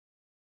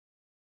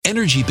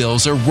energy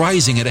bills are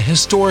rising at a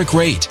historic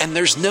rate, and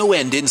there's no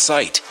end in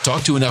sight.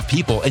 Talk to enough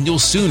people and you'll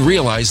soon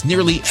realize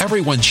nearly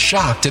everyone's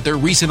shocked at their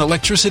recent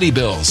electricity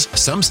bills.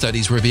 Some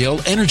studies reveal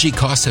energy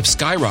costs have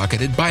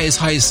skyrocketed by as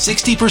high as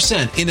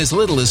 60% in as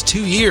little as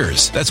 2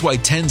 years. That's why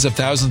tens of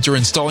thousands are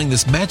installing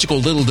this magical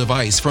little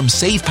device from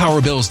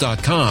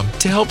SavePowerBills.com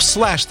to help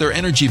slash their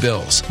energy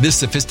bills. This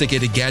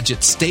sophisticated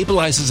gadget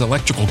stabilizes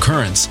electrical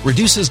currents,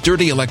 reduces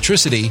dirty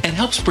electricity, and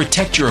helps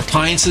protect your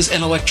appliances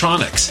and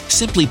electronics.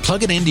 Simply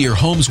plug it into your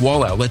home's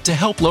wall outlet to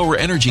help lower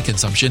energy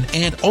consumption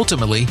and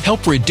ultimately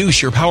help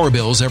reduce your power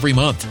bills every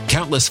month.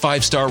 Countless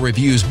 5-star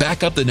reviews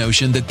back up the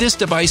notion that this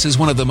device is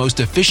one of the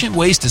most efficient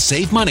ways to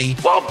save money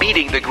while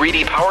beating the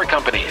greedy power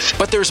companies.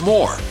 But there's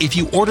more. If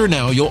you order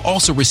now, you'll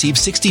also receive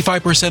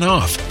 65%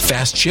 off,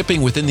 fast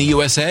shipping within the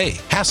USA,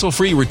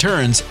 hassle-free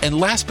returns, and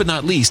last but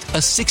not least, a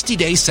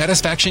 60-day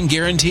satisfaction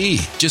guarantee.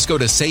 Just go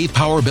to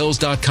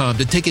SavePowerBills.com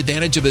to take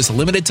advantage of this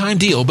limited time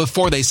deal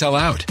before they sell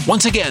out.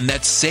 Once again,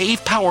 that's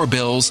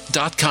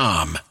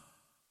SavePowerBills.com.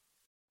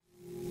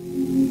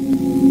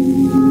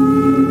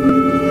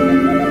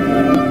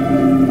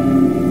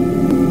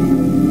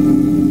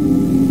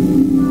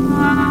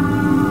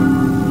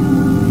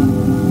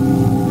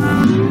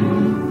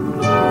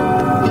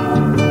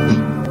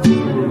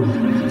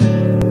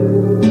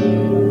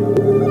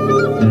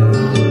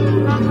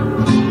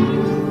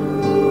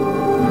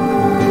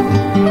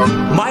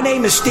 My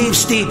name is Steve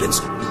Stevens,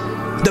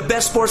 the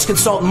best sports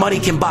consultant money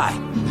can buy.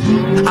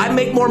 I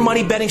make more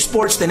money betting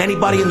sports than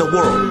anybody in the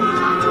world.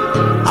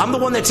 I'm the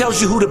one that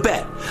tells you who to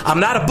bet. I'm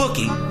not a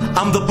bookie.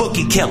 I'm the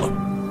bookie killer.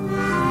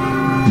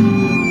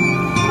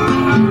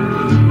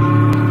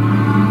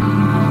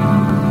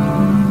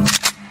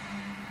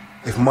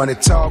 If money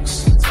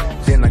talks,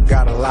 then I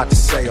got a lot to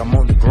say. I'm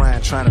on the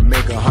grind trying to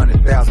make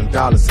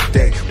 $100,000 a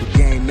day. The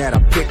game that I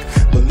pick,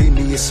 believe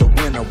me, it's a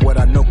winner. What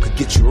I know could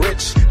get you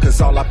rich,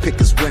 cause all I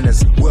pick is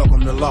winners.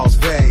 Welcome to Las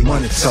Vegas.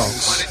 Money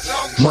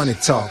talks, money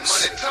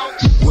talks.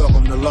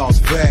 Welcome to Las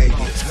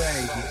Vegas.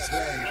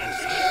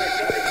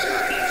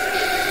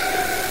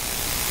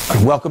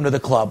 Welcome to the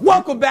club.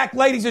 Welcome back,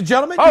 ladies and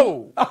gentlemen.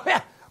 Oh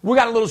yeah. We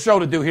got a little show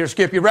to do here,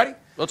 Skip. You ready?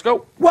 Let's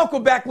go.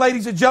 Welcome back,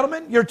 ladies and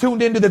gentlemen. You're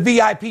tuned into the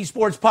VIP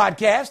Sports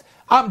Podcast.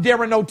 I'm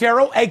Darren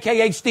Otero,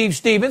 a.k.a. Steve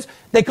Stevens.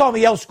 They call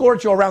me El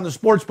Scorcho around the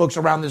sports books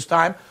around this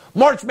time.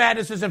 March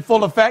Madness is in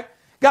full effect.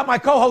 Got my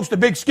co-host, the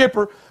Big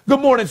Skipper. Good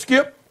morning,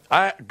 Skip.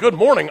 Good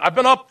morning. I've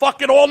been up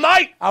fucking all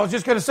night. I was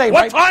just going to say.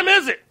 What time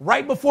is it?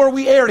 Right before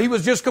we aired, he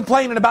was just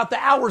complaining about the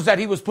hours that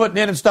he was putting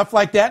in and stuff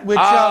like that. Which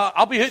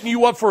I'll be hitting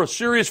you up for a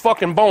serious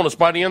fucking bonus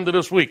by the end of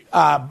this week.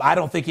 I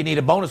don't think you need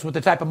a bonus with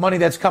the type of money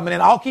that's coming in.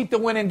 I'll keep the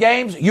winning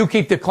games. You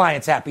keep the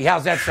clients happy.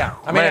 How's that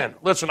sound? Man,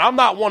 listen, I'm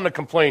not one to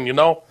complain, you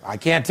know. I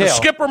can't tell. The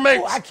Skipper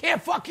makes... I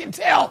can't fucking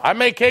tell. I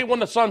make hay when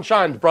the sun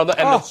shines, brother,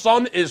 and the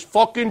sun is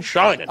fucking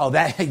shining. Oh,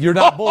 that you're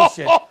not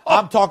bullshit.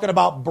 I'm talking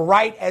about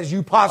bright as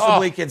you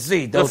possibly can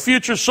see. The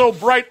future's so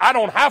bright, I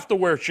don't have to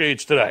wear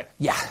shades today.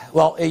 Yeah,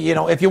 well, you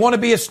know, if you want to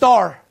be a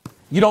star,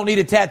 you don't need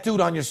it tattooed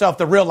on yourself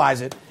to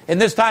realize it. In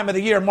this time of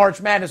the year,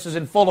 March Madness is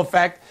in full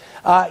effect.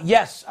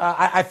 Yes,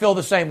 I feel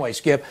the same way,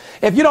 Skip.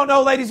 If you don't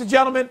know, ladies and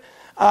gentlemen,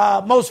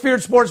 most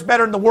feared sports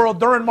bettor in the world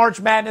during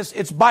March Madness,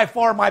 it's by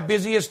far my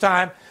busiest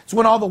time. It's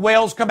when all the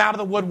whales come out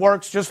of the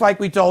woodworks, just like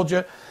we told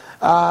you.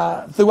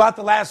 Throughout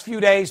the last few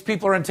days,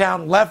 people are in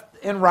town left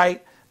and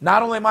right.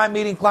 Not only am I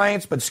meeting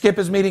clients, but Skip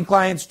is meeting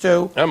clients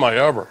too. Am I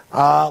ever?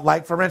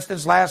 Like, for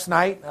instance, last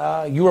night,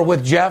 you were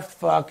with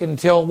Jeff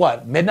until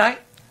what, midnight?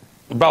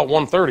 About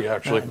 1:30,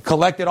 actually.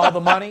 Collected all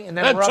the money. And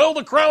then until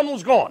the crown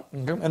was gone.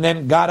 And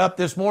then got up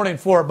this morning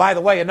for, by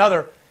the way,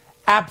 another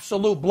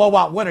absolute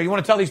blowout winner. You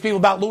want to tell these people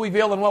about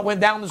Louisville and what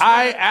went down this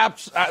morning?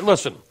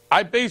 Listen,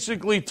 I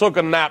basically took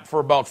a nap for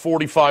about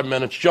 45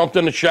 minutes, jumped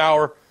in the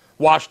shower,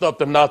 washed up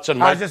the nuts.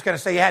 And I was just going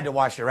to say you had to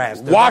wash your ass.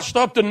 Washed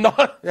up the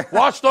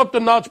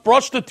nuts,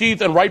 brushed the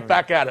teeth, and right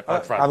back at it, my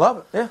friend. I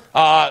love it,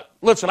 yeah.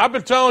 Listen, I've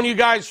been telling you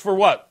guys for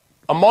what,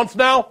 a month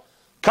now?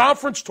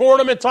 Conference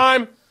tournament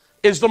time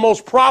is the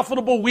most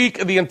profitable week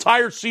of the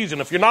entire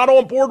season. If you're not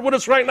on board with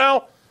us right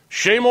now,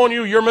 shame on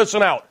you, you're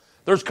missing out.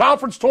 There's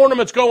conference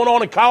tournaments going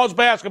on in college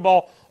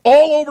basketball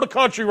all over the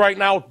country right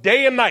now,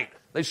 day and night.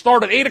 They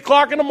start at 8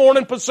 o'clock in the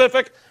morning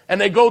Pacific, and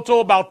they go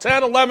till about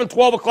 10, 11,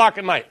 12 o'clock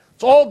at night.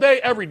 It's all day,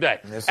 every day.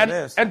 Yes, it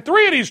is. And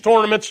 3 of these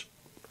tournaments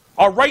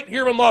are right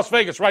here in Las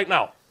Vegas right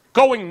now,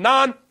 going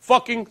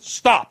non-fucking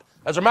stop.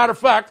 As a matter of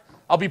fact,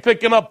 I'll be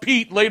picking up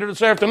Pete later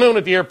this afternoon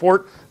at the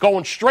airport,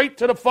 going straight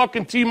to the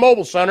fucking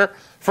T-Mobile Center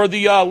for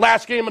the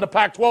last game of the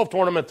Pac-12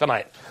 tournament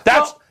tonight.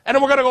 And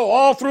then we're going to go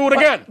all through it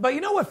again. But you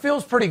know what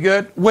feels pretty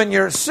good? When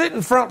you're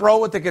sitting front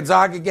row at the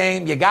Gonzaga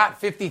game, you got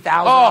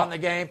 50,000 on the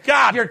game.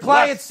 God, your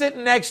client's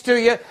sitting next to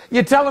you.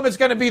 You tell them it's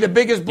going to be the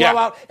biggest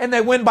blowout, and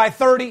they win by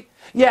 30.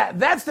 Yeah,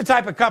 that's the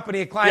type of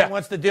company a client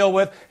wants to deal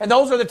with, and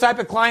those are the type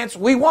of clients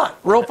we want.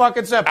 Real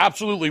fucking simple.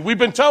 Absolutely. We've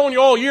been telling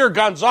you all year,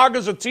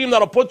 Gonzaga's a team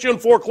that'll put you in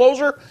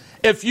foreclosure.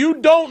 If you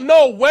don't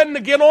know when to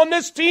get on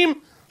this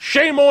team,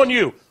 shame on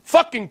you.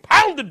 fucking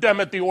pounded them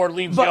at the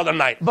Orleans the other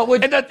night. But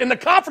in the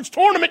conference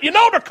tournament, you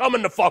know they're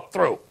coming to fuck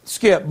through.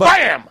 Skip, but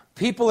bam!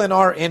 People in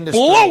our industry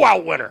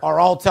blowout winner are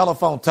all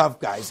telephone tough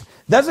guys.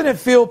 Doesn't it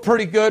feel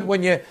pretty good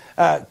when you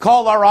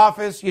call our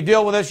office, you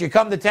deal with us, you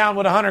come to town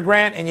with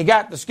 $100,000, and you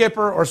got the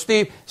skipper or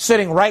Steve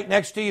sitting right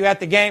next to you at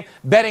the game,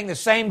 betting the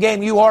same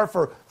game you are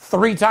for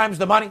 3 times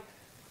the money?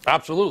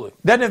 Absolutely.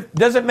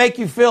 Does it make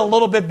you feel a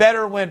little bit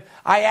better when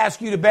I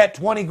ask you to bet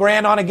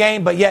 $20,000 on a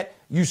game, but yet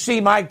you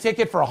see my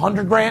ticket for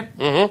 $100,000?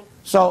 Mm-hmm.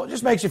 So it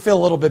just makes you feel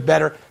a little bit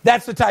better.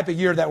 That's the type of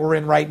year that we're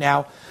in right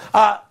now.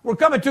 We're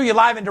coming to you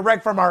live and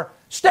direct from our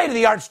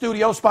state-of-the-art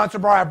studio,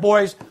 sponsored by our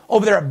boys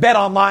over there at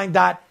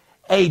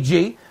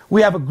betonline.ag.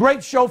 We have a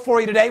great show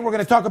for you today. We're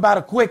going to talk about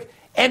a quick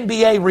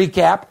NBA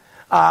recap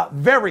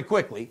very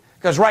quickly,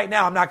 because right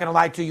now, I'm not going to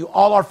lie to you,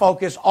 all our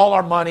focus, all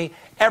our money,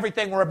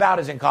 everything we're about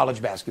is in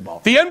college basketball.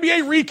 The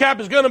NBA recap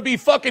is going to be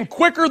fucking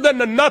quicker than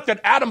the nut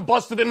that Adam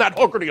busted in that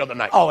hooker the other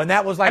night. Oh, and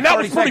that was like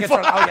 30 seconds.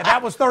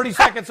 That was 30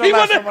 seconds or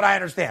less from what I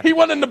understand. He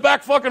went in the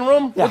back fucking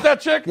room with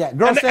that chick? Yeah,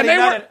 girl said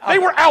they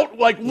were out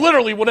like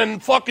literally within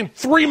fucking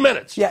 3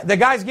 minutes. Yeah, the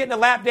guy's getting a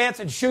lap dance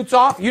and shoots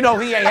off. You know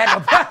he ain't had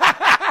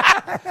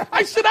no...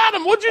 I said,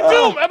 Adam, what'd you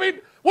do? I mean...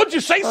 What'd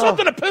you say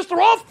something that pissed her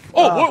off?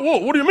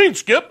 What do you mean,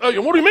 Skip? What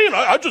do you mean?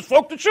 I just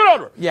fucked the shit out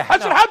of her. Yeah, I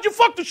said, how'd you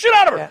fuck the shit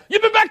out of her? Yeah.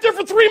 You've been back there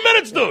for 3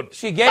 minutes, dude.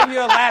 She gave you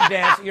a lap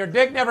dance. Your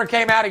dick never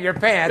came out of your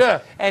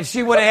pants. And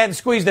she went ahead and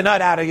squeezed the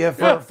nut out of you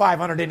for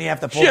 $500. Didn't you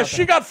have to pull it? Yeah,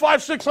 she got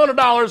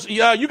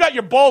 $500-600. You got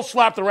your balls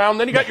slapped around.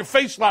 Then you got your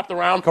face slapped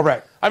around.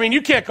 Correct. I mean,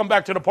 you can't come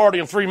back to the party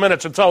in 3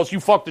 minutes and tell us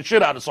you fucked the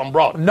shit out of some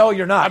broad. No,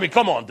 you're not. I mean,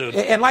 come on, dude.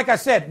 And like I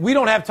said, we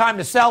don't have time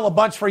to sell a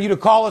bunch for you to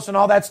call us and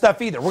all that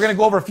stuff either. We're going to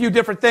go over a few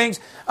different things.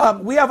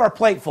 We have our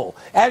plate full.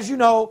 As you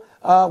know,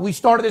 we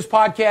started this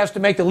podcast to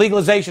make the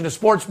legalization of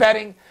sports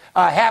betting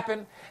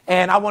happen.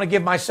 And I want to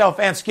give myself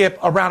and Skip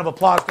a round of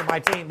applause to my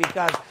team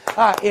because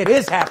it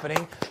is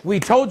happening. We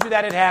told you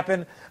that it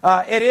happened.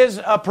 It is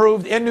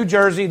approved in New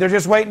Jersey. They're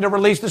just waiting to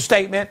release the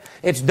statement.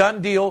 It's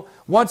done deal.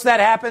 Once that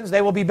happens,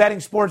 they will be betting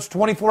sports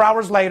 24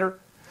 hours later.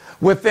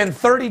 Within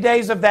 30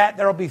 days of that,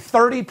 there will be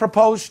 30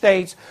 proposed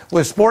states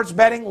with sports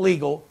betting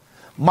legal.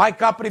 My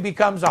company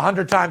becomes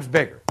 100 times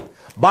bigger.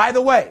 By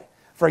the way,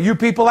 for you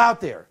people out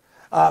there,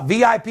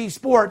 VIP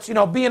Sports, you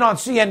know, being on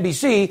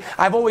CNBC,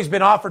 I've always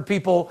been offered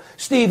people,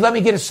 Steve, let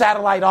me get a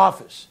satellite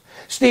office.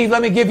 Steve,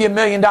 let me give you $1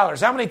 million.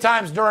 How many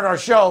times during our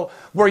show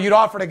where you'd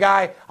offered a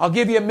guy, I'll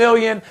give you $1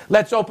 million,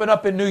 let's open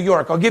up in New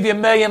York. I'll give you $1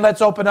 million,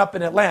 let's open up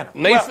in Atlanta.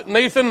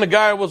 Nathan, the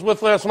guy I was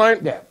with last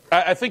night,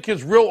 I think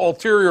his real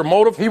ulterior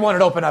motive. He wanted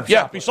to open up shop.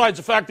 Yeah, besides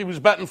the fact he was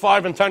betting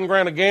 $5 and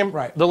 $10 a game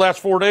the last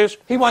 4 days.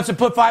 He wants to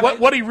put $5.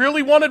 What he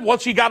really wanted,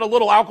 once he got a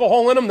little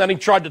alcohol in him, then he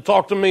tried to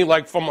talk to me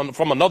like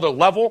from another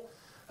level.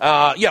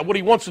 What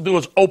he wants to do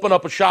is open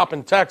up a shop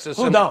in Texas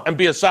and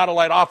be a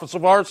satellite office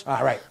of ours.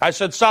 Right. I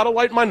said,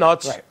 satellite my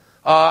nuts. Right.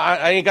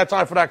 I ain't got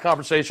time for that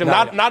conversation.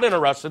 Not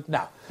interested.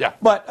 No. Yeah.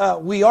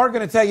 But we are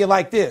going to tell you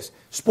like this.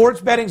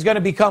 Sports betting is going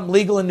to become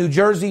legal in New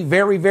Jersey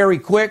very, very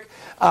quick.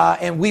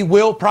 And we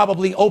will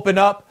probably open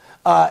up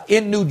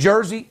in New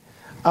Jersey.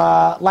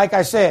 Like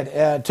I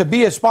said, to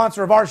be a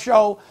sponsor of our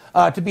show,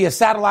 to be a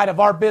satellite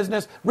of our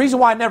business. Reason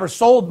why I never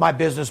sold my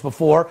business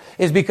before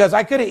is because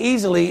I could have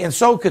easily, and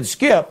so could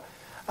Skip,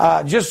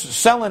 just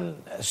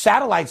selling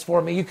satellites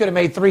for me, you could have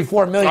made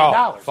 $3-4 million.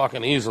 Oh,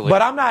 fucking easily.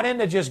 But I'm not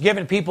into just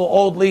giving people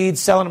old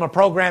leads, selling them a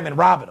program, and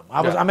robbing them.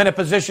 I'm in a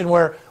position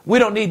where we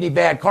don't need any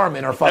bad karma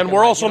in our fucking. And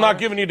we're also not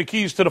giving you the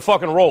keys to the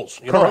fucking rolls.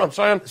 You know what I'm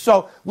saying?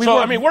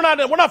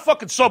 We're not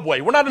fucking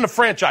Subway. We're not in the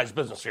franchise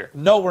business here.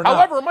 No, we're not.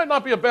 However, it might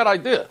not be a bad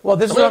idea. Well,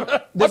 this is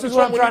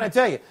what I'm trying to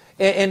tell you.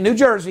 In New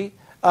Jersey,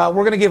 we're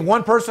going to give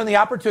one person the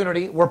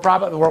opportunity. We're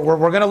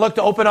going to look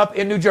to open up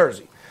in New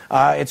Jersey.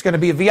 It's going to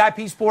be a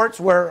VIP Sports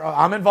where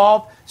I'm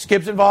involved.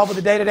 Skip's involved with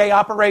the day-to-day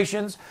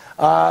operations.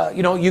 You got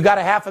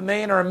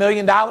 $500,000 or $1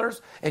 million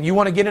and you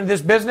want to get into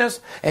this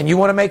business and you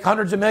want to make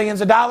hundreds of millions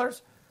of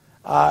dollars,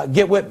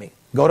 get with me.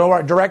 Go to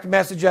our direct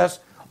message us.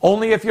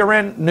 Only if you're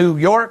in New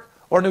York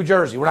or New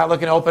Jersey. We're not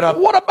looking to open up.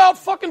 What about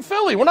fucking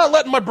Philly? We're not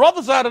letting my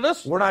brothers out of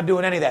this. We're not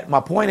doing any of that.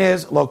 My point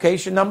is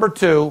location number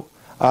 2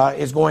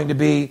 is going to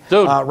be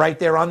right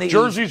there on the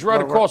Jersey's east.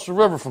 Right across the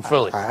river from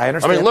Philly. I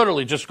understand. I mean,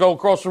 literally, just go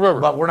across the river.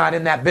 But we're not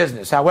in that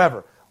business.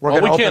 However, we're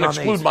going to open on the east.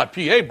 We can't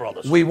exclude my PA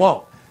brothers. We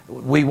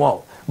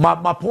won't.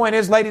 My point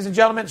is, ladies and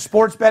gentlemen,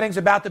 sports betting's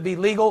about to be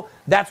legal.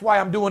 That's why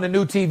I'm doing a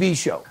new TV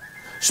show,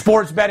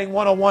 Sports Betting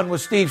 101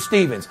 with Steve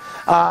Stevens.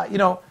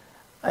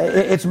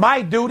 It's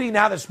my duty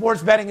now that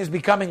sports betting is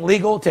becoming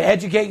legal to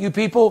educate you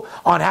people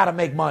on how to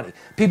make money.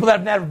 People that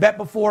have never bet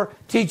before,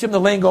 teach them the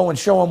lingo and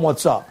show them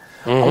what's up.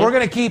 Mm-hmm. We're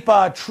going to keep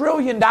 $1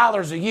 trillion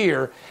a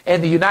year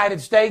in the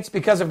United States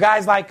because of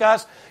guys like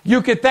us.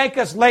 You could thank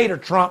us later,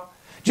 Trump.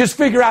 Just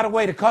figure out a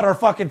way to cut our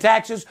fucking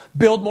taxes,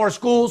 build more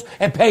schools,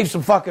 and pave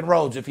some fucking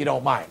roads if you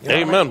don't mind. You know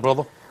Amen,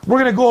 brother. We're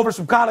going to go over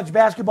some college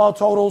basketball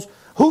totals.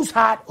 Who's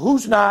hot,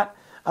 who's not.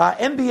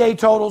 NBA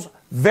totals,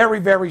 very,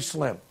 very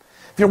slim.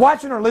 If you're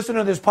watching or listening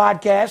to this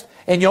podcast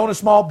and you own a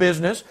small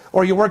business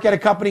or you work at a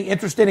company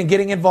interested in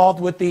getting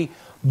involved with the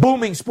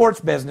booming sports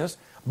business,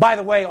 By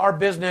the way, our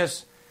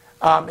business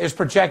is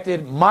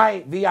projected,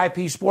 my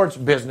VIP sports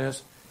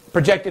business,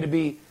 projected to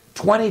be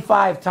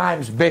 25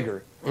 times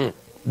bigger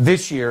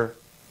this year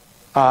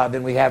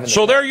than we have in the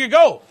So there you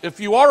go. If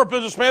you are a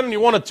businessman and you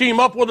want to team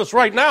up with us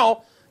right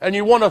now and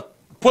you want to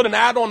put an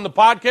ad on the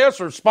podcast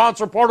or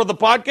sponsor part of the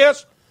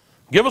podcast,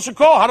 give us a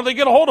call. How do they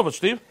get a hold of us,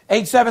 Steve?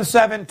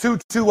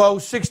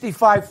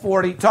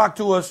 877-220-6540. Talk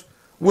to us.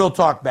 We'll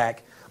talk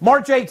back.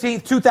 March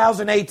 18th,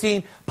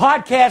 2018,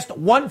 podcast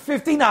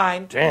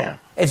 159. Damn.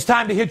 It's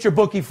time to hit your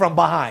bookie from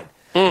behind.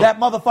 That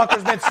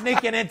motherfucker's been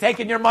sneaking in,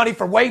 taking your money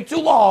for way too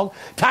long.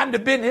 Time to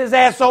bend his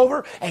ass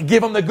over and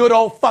give him the good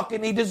old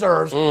fucking he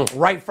deserves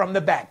right from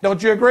the back.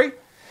 Don't you agree?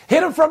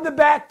 Hit him from the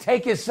back,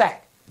 take his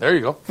sack. There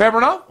you go. Fair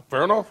enough?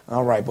 Fair enough.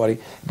 All right, buddy.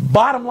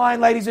 Bottom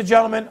line, ladies and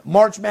gentlemen,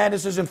 March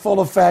Madness is in full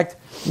effect.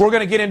 We're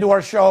going to get into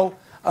our show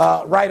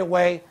right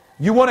away.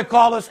 You want to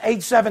call us,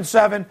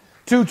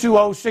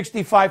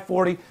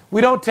 877-220-6540.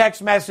 We don't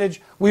text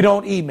message. We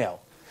don't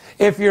email.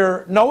 If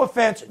you're, no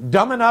offense,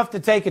 dumb enough to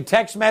take a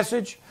text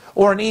message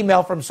or an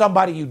email from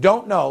somebody you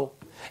don't know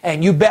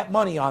and you bet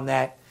money on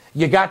that,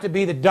 you got to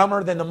be the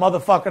dumber than the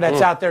motherfucker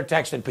that's out there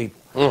texting people.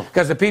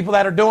 Because the people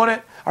that are doing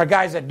it are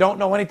guys that don't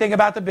know anything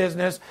about the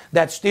business,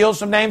 that steal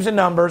some names and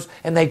numbers,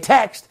 and they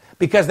text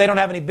because they don't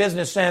have any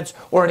business sense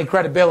or any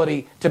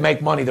credibility to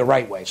make money the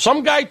right way.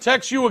 Some guy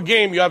texts you a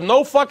game. You have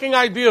no fucking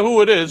idea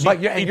who it is.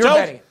 But you're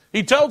betting it.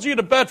 He tells you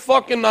to bet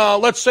fucking,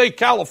 let's say,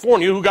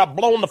 California, who got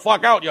blown the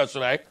fuck out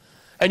yesterday,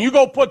 and you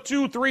go put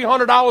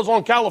 $200-300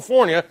 on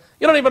California.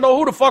 You don't even know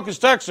who the fuck is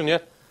texting you.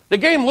 The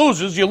game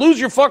loses. You lose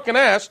your fucking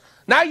ass.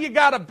 Now you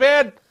got a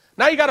bad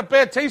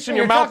taste in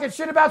your mouth. You're talking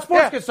shit about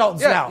sports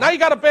consultants now. Now you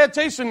got a bad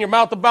taste in your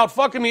mouth about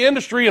fucking the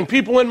industry and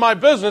people in my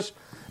business.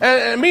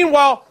 And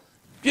meanwhile,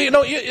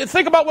 you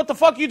think about what the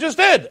fuck you just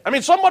did. I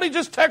mean, somebody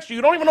just texts you.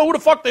 You don't even know who the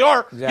fuck they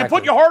are. Exactly. You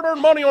put your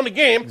hard-earned money on the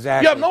game.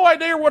 Exactly. You have no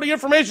idea where the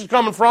information's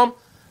coming from.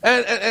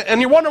 And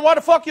you're wondering why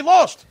the fuck you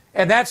lost.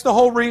 And that's the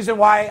whole reason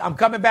why I'm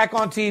coming back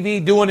on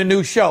TV doing a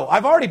new show.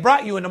 I've already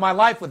brought you into my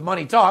life with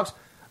Money Talks.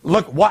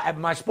 Look,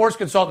 my sports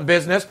consultant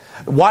business.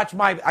 Watch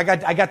I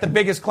got the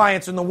biggest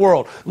clients in the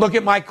world. Look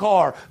at my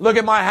car. Look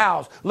at my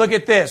house. Look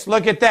at this.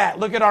 Look at that.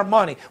 Look at our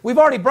money. We've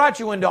already brought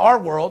you into our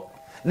world.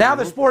 Now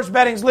that sports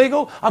betting's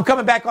legal, I'm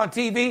coming back on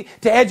TV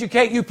to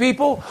educate you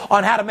people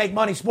on how to make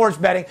money sports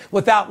betting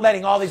without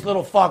letting all these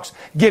little fucks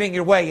get in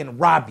your way and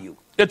rob you.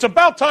 It's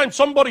about time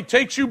somebody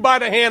takes you by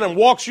the hand and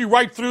walks you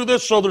right through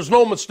this so there's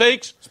no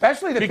mistakes.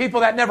 Especially the people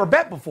that never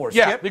bet before,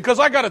 Skip. Yeah, because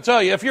I got to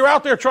tell you, if you're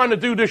out there trying to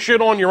do this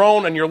shit on your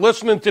own and you're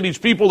listening to these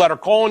people that are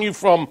calling you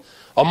from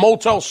a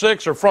Motel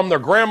 6 or from their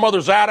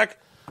grandmother's attic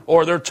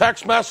or they're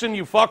text messaging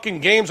you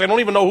fucking games, they don't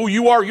even know who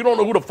you are, you don't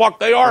know who the fuck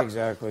they are.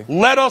 Exactly.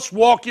 Let us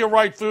walk you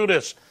right through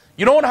this.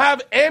 You don't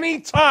have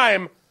any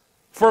time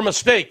for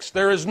mistakes.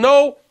 There is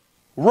no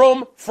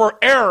room for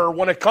error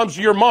when it comes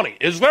to your money,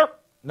 is there?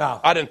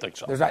 No. I didn't think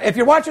so. If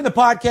you're watching the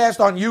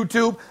podcast on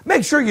YouTube,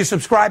 make sure you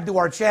subscribe to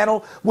our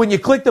channel. When you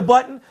click the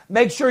button,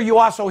 make sure you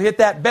also hit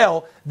that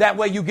bell. That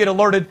way you get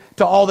alerted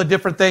to all the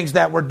different things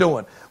that we're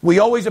doing. We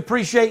always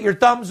appreciate your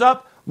thumbs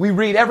up. We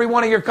read every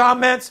one of your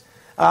comments.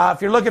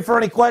 If you're looking for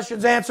any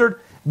questions answered,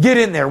 get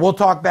in there. We'll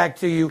talk back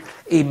to you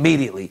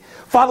immediately.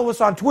 Follow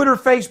us on Twitter,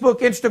 Facebook,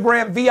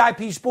 Instagram,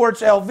 VIP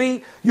Sports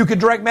LV. You can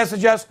direct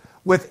message us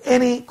with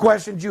any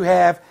questions you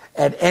have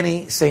at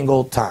any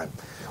single time.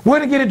 We're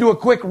going to get into a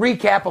quick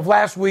recap of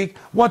last week.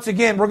 Once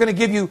again, we're going to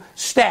give you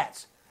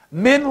stats.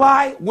 Men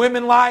lie,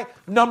 women lie,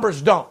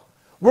 numbers don't.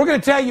 We're going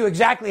to tell you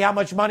exactly how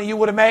much money you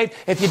would have made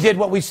if you did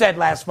what we said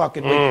last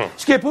fucking week.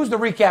 Skip, who's the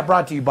recap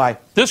brought to you by?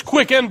 This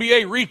quick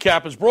NBA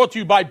recap is brought to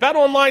you by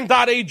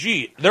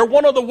BetOnline.ag. They're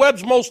one of the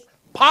web's most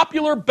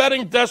popular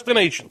betting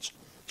destinations.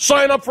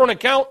 Sign up for an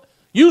account,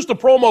 use the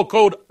promo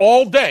code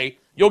ALLDAY.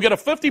 You'll get a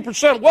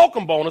 50%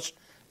 welcome bonus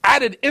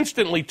added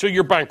instantly to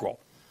your bankroll.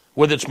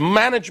 With its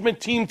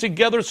management team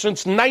together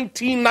since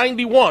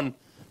 1991,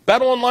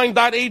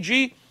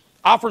 BetOnline.ag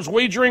offers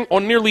wagering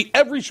on nearly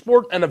every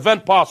sport and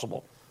event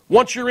possible.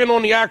 Once you're in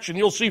on the action,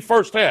 you'll see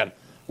firsthand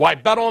why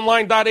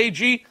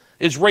BetOnline.ag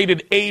is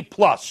rated A+.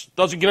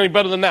 Doesn't get any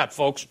better than that,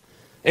 folks.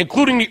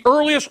 Including the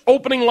earliest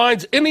opening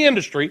lines in the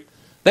industry,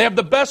 they have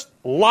the best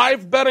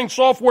live betting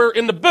software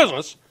in the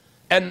business,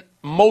 and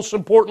most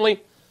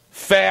importantly,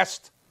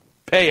 fast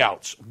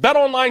payouts.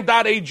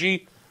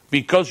 BetOnline.ag,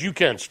 because you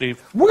can,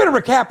 Steve. We're going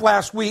to recap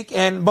last week,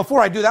 and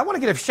before I do that, I want to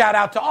give a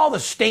shout-out to all the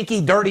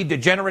stinky, dirty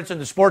degenerates in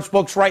the sports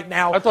books right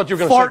now. I thought you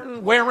were going to say...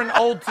 Farting, wearing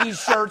old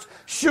T-shirts,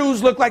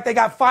 shoes look like they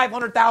got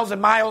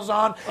 500,000 miles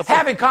on,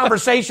 having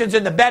conversations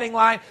in the betting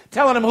line,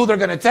 telling them who they're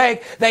going to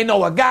take. They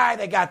know a guy,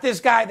 they got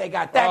this guy, they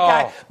got that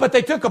guy, but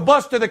they took a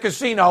bus to the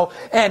casino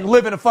and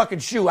live in a fucking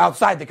shoe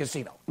outside the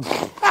casino.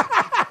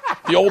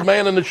 The old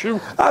man in the shoe?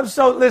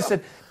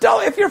 Listen,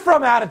 if you're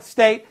from out of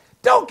state,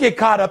 don't get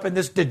caught up in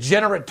this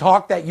degenerate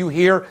talk that you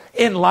hear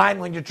in line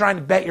when you're trying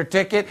to bet your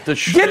ticket.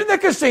 Get in the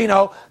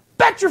casino,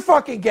 bet your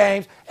fucking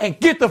games, and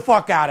get the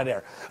fuck out of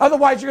there.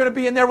 Otherwise, you're going to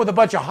be in there with a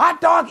bunch of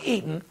hot dog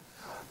eating,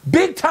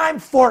 big time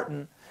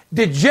farting,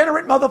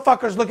 degenerate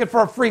motherfuckers looking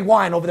for a free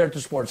wine over there at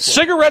the sports book.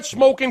 Cigarette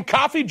smoking,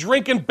 coffee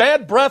drinking,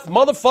 bad breath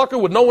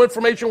motherfucker with no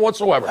information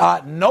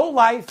whatsoever. No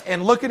life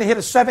and looking to hit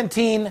a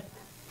 17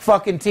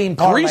 fucking team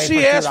parlay.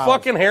 Greasy ass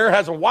fucking hair,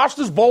 hasn't washed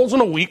his balls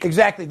in a week.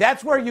 Exactly.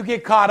 That's where you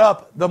get caught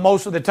up the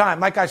most of the time.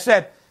 Like I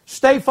said,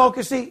 stay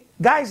focused.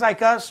 Guys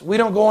like us, we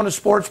don't go into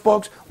sports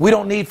books. We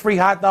don't need free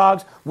hot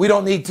dogs. We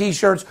don't need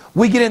T-shirts.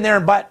 We get in there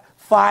and bet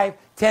 5,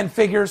 10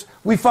 figures.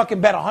 We fucking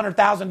bet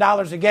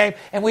 $100,000 a game,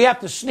 and we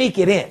have to sneak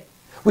it in.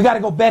 We got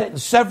to go bet it in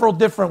several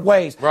different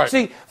ways. Right.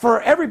 See,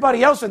 for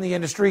everybody else in the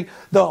industry,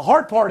 the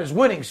hard part is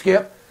winning,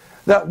 Skip.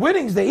 The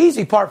winning's the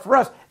easy part for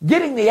us.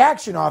 Getting the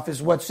action off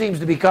is what seems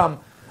to become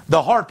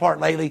the hard part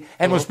lately.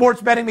 And with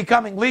sports betting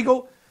becoming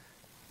legal,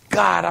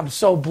 God, I'm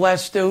so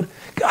blessed, dude.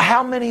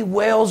 How many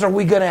whales are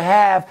we going to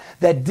have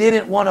that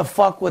didn't want to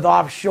fuck with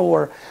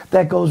offshore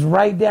that goes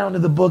right down to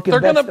the book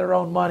and bets their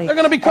own money? They're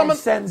going to be coming.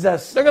 Sends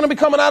us. They're going to be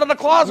coming out of the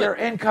closet. Your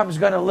income's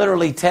going to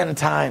literally 10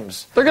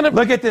 times. They're going to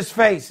look at this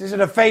face. These are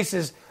the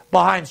faces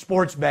behind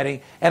sports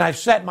betting, and I've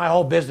set my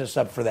whole business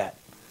up for that.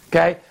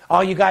 Okay,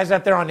 all you guys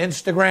out there on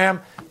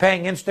Instagram,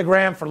 paying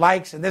Instagram for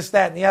likes and this,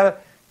 that, and the other.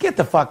 Get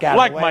the fuck out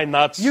of the way. Like my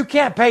nuts. You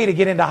can't pay to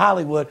get into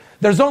Hollywood.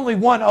 There's only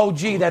one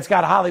OG that's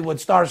got Hollywood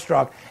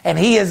starstruck, and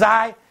he is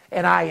I,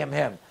 and I am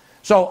him.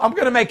 So I'm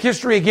going to make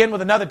history again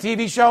with another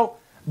TV show.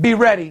 Be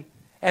ready.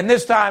 And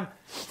this time,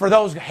 for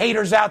those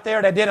haters out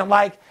there that didn't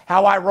like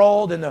how I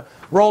rolled and the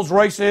Rolls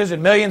Royces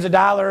and millions of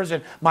dollars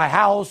and my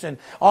house and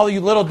all you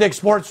little dick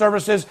sports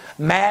services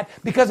mad.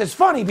 Because it's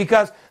funny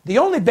because the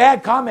only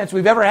bad comments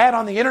we've ever had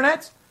on the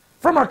internet's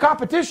from our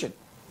competition.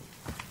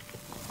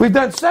 We've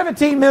done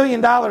 $17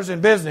 million in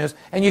business,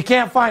 and you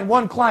can't find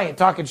one client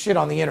talking shit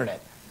on the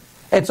internet.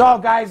 It's all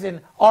guys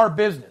in our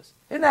business.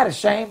 Isn't that a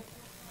shame?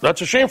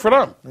 That's a shame for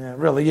them. Yeah, it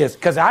really is,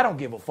 because I don't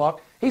give a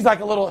fuck. These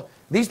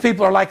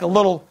people are like a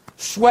little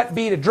sweat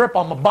bead of drip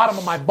on the bottom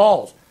of my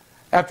balls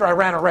after I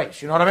ran a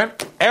race. You know what I mean?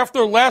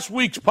 After last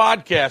week's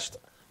podcast,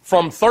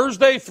 from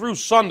Thursday through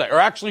Sunday, or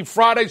actually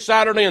Friday,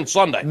 Saturday, and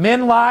Sunday.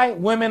 Men lie,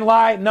 women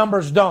lie,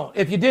 numbers don't.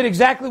 If you did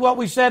exactly what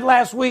we said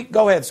last week,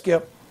 go ahead,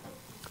 Skip.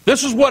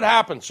 This is what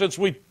happened since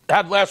we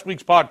had last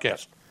week's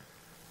podcast.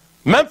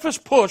 Memphis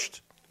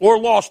pushed or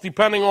lost,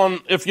 depending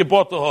on if you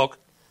bought the hook.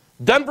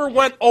 Denver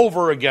went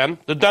over again,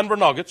 the Denver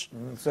Nuggets.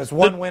 So that's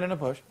one win and a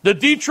push. The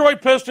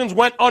Detroit Pistons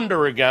went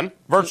under again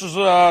versus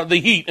the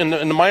Heat in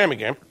the Miami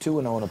game.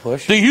 2-0 and a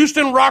push. The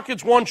Houston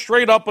Rockets won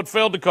straight up but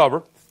failed to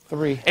cover.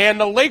 3. And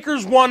the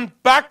Lakers won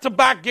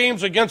back-to-back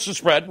games against the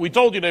spread. We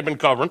told you they've been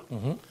covering.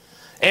 Mm-hmm.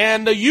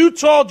 And the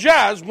Utah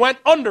Jazz went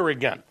under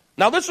again.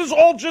 Now, this is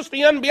all just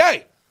the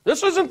NBA.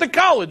 This isn't the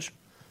college,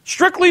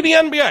 strictly the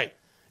NBA.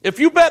 If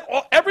you bet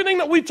everything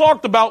that we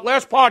talked about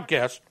last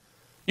podcast,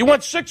 you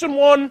went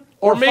 6-1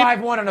 or maybe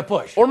 5-1 and a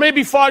push. Or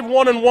maybe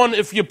 5-1-1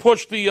 if you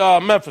push the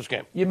Memphis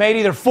game. You made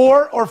either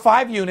 4 or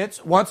 5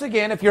 units. Once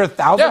again, if you're a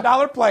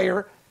 $1,000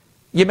 player,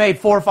 you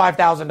made $4,000 or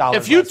 $5,000.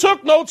 If you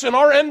took notes in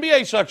our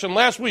NBA section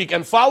last week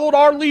and followed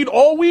our lead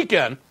all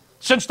weekend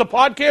since the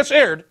podcast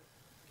aired,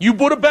 you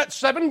would have bet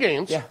 7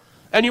 games. Yeah.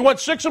 And you went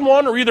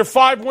 6-1 or either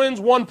 5 wins,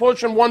 1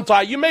 push, and 1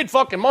 tie. You made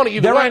fucking money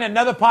either way. There ain't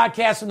another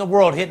podcast in the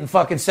world hitting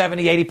fucking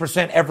 70,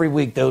 80% every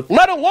week, dude.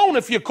 Let alone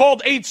if you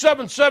called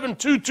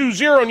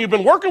 877-220 and you've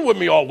been working with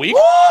me all week.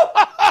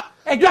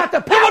 And got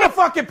the pound of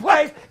fucking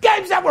plays.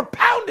 Games that were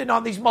pounding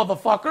on these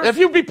motherfuckers. If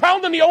you'd be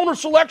pounding the owner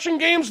selection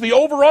games, the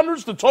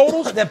over-unders, the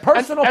totals. The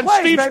personal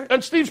plays, baby.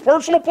 And Steve's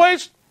personal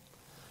plays,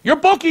 your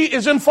bookie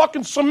is in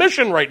fucking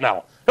submission right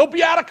now. He'll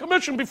be out of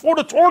commission before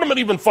the tournament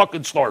even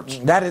fucking starts.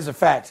 That is a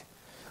fact.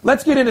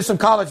 Let's get into some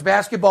college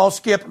basketball,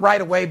 Skip, right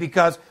away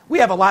because we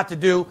have a lot to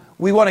do.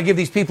 We want to give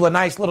these people a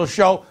nice little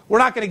show. We're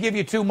not going to give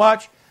you too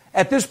much.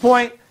 At this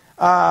point,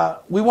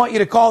 we want you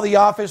to call the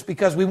office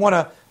because we want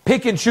to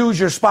pick and choose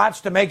your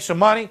spots to make some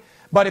money.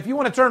 But if you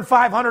want to turn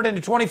 500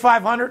 into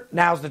 2,500,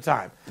 now's the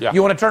time. Yeah.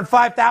 You want to turn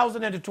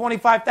 5,000 into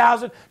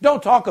 25,000,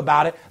 don't talk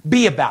about it.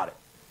 Be about it.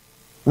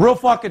 Real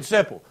fucking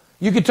simple.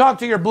 You can talk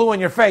to your blue in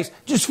your face.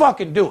 Just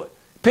fucking do it.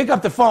 Pick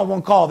up the phone,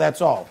 one call, that's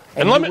all.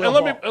 And let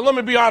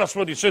me be honest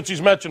with you since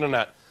he's mentioning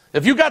that.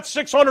 If you got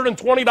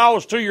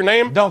 $620 to your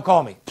name, don't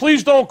call me.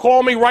 Please don't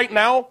call me right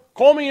now.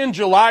 Call me in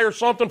July or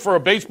something for a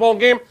baseball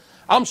game.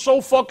 I'm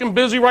so fucking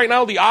busy right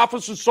now. The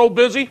office is so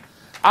busy.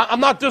 I'm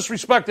not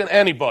disrespecting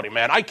anybody,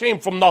 man. I came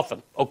from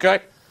nothing,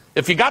 okay?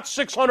 If you got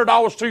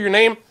 $600 to your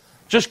name,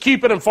 just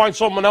keep it and find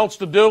something else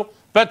to do.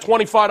 Bet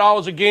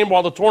 $25 a game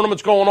while the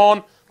tournament's going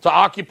on to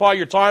occupy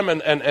your time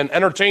and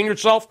entertain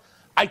yourself.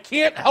 I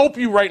can't help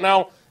you right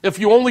now if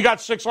you only got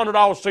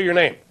 $600 to your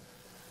name.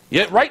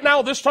 Yet right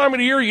now, this time of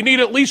the year, you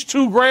need at least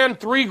 $2,000,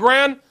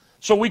 $3,000,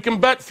 so we can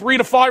bet $300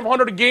 to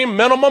 $500 a game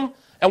minimum,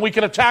 and we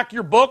can attack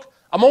your book.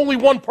 I'm only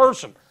one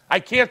person. I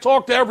can't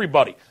talk to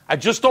everybody. I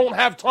just don't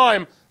have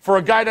time for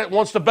a guy that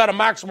wants to bet a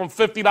maximum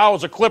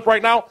 $50 a clip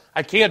right now.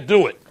 I can't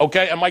do it,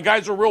 okay? And my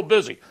guys are real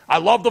busy. I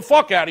love the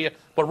fuck out of you,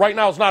 but right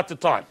now is not the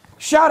time.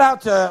 Shout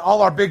out to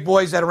all our big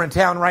boys that are in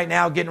town right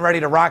now getting ready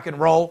to rock and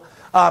roll.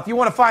 If you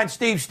want to find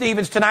Steve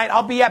Stevens tonight,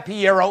 I'll be at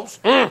Piero's.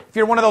 If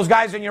you're one of those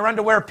guys in your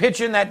underwear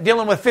pitching, that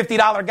dealing with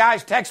 $50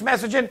 guys, text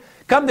messaging,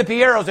 come to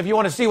Piero's if you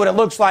want to see what it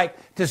looks like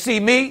to see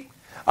me,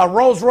 a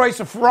Rolls Royce,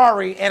 a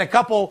Ferrari, and a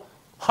couple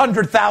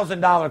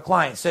 $100,000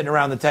 clients sitting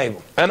around the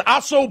table. An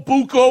osso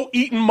buco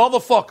eating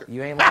motherfucker.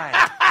 You ain't lying.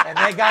 And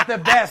they got the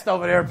best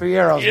over there at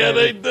Piero's. Yeah,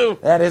 baby. they do.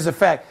 That is a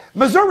fact.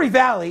 Missouri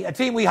Valley, a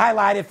team we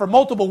highlighted for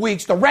multiple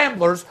weeks, the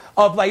Ramblers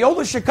of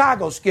Loyola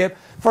Chicago, Skip,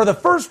 for the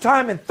first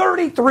time in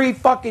 33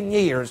 fucking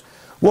years,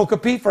 will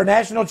compete for a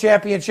national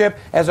championship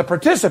as a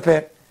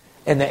participant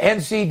in the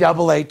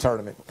NCAA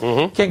tournament.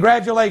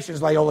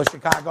 Congratulations, Loyola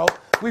Chicago.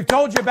 We've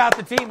told you about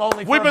the team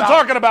only for We've been about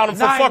talking about them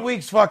for 9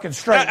 weeks fucking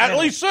straight. At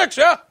least 6,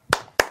 yeah.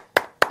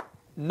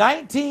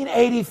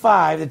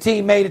 1985, the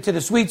team made it to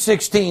the Sweet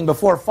 16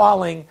 before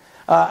falling,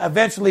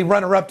 eventually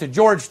runner-up to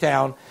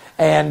Georgetown.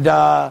 And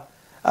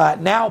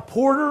now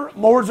Porter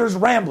Moser's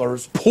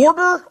Ramblers.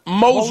 Porter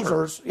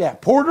Moser. Yeah,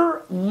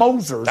 Porter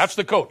Moser's. That's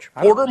the coach.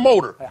 Porter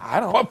Motor. I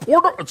don't know.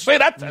 Porter, say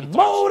that 10 times.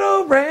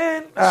 Motor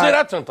Ran. Say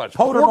that 10 times.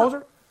 Porter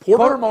Moser?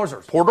 Porter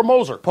Moser. Porter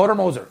Moser. Porter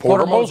Moser.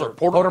 Porter Moser.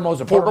 Porter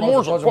Moser. Porter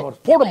Moser.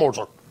 Porter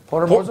Moser.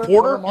 Porter Moser.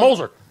 Porter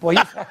Moser.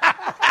 Well,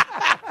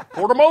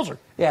 Porter Moser.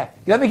 yeah.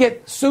 Let me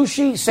get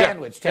sushi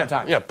sandwich 10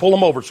 times. Yeah, pull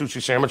him over,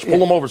 sushi sandwich.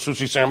 Pull him over,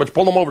 sushi sandwich.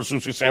 Pull him over,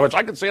 sushi sandwich.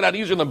 I can say that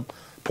easier than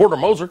Porter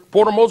Moser.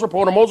 Porter Moser,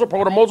 Porter Moser,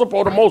 Porter Moser,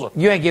 Porter Moser.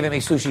 You ain't giving me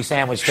sushi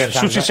sandwich 10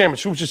 times. Sushi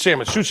sandwich, sushi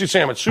sandwich, sushi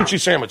sandwich, sushi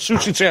sandwich,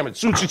 sushi sandwich,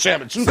 sushi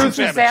sandwich,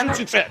 sushi sandwich,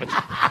 sushi sandwich.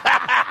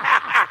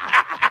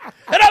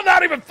 And I'm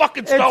not even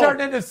fucking It stoned.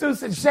 turned into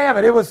sushi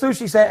salmon. It was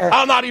sushi sandwich.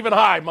 I'm not even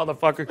high,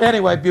 motherfucker.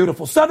 Anyway,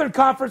 beautiful. Southern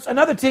Conference,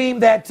 another team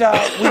that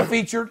we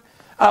featured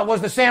was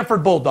the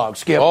Sanford Bulldogs,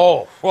 Skip.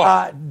 Oh,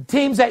 fuck.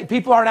 Teams that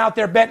people aren't out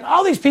there betting.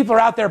 All these people are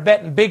out there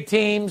betting big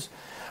teams.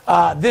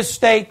 This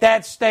state,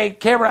 that state,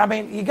 Cameron. I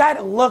mean, you got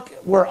to look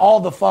where all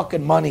the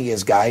fucking money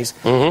is, guys.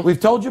 We've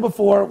told you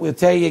before. We'll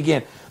tell you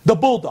again. The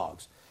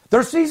Bulldogs.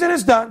 Their season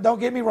is done. Don't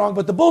get me wrong.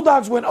 But the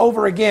Bulldogs went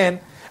over again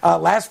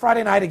last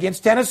Friday night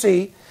against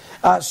Tennessee.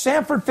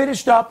 Sanford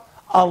finished up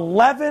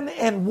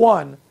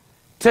 11-1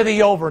 to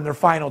the over in their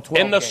final 12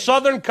 In the games.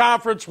 Southern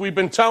Conference, we've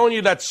been telling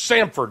you that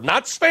Sanford,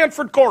 not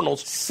Stanford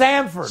Cardinals,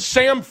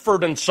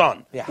 Sanford and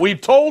Son. Yeah. We've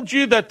told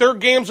you that their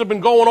games have been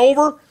going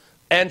over,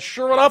 and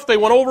sure enough, they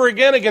went over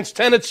again against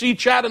Tennessee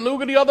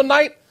Chattanooga the other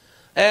night.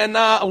 And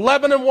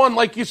 11-1,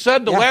 like you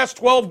said, the last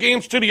 12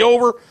 games to the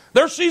over.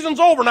 Their season's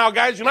over now,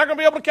 guys. You're not going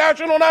to be able to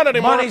cash in on that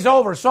anymore. Money's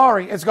over.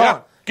 Sorry, it's gone.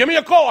 Yeah. Give me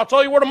a call. I'll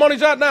tell you where the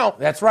money's at now.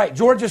 That's right.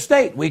 Georgia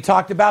State. We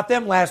talked about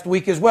them last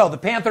week as well. The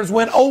Panthers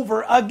went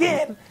over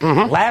again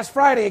last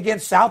Friday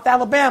against South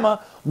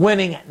Alabama,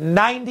 winning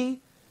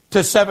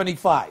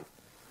 90-75.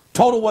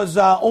 Total was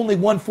only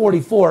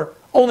 144.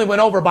 Only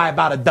went over by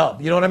about a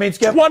dub. You know what I mean,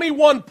 Skip?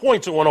 21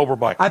 points it went over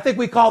by. I think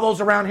we call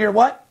those around here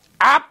what?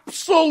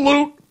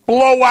 Absolute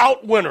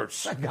blowout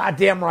winners.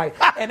 Goddamn right.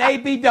 And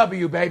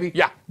ABW, baby.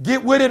 Yeah.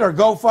 Get with it or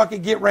go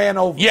fucking get ran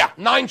over. Yeah,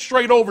 9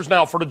 straight overs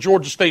now for the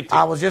Georgia State team.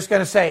 I was just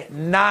going to say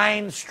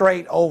 9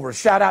 straight overs.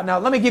 Shout out. Now,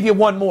 let me give you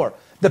one more.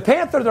 The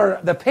Panthers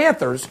are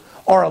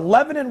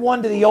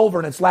 11-1 to the over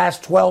in its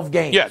last 12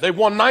 games. Yeah, they've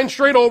won 9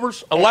 straight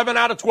overs, 11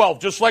 out of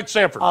 12, just like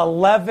Sanford.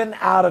 11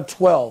 out of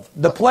 12.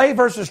 The play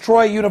versus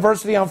Troy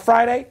University on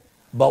Friday,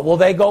 but will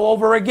they go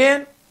over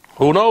again?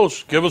 Who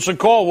knows? Give us a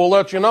call. We'll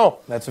let you know.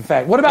 That's a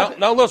fact. What about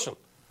Now listen.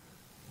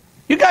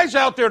 You guys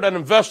out there that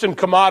invest in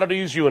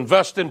commodities, you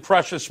invest in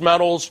precious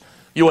metals,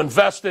 you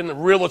invest in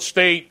real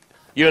estate,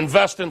 you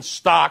invest in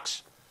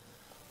stocks.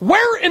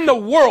 Where in the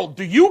world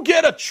do you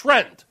get a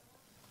trend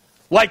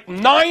like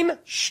 9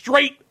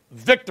 straight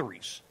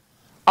victories?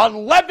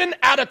 11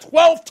 out of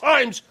 12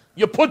 times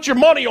you put your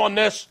money on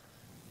this,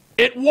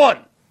 it won.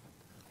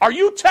 Are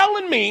you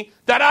telling me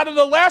that out of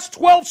the last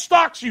 12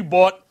 stocks you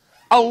bought,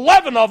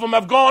 11 of them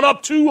have gone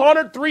up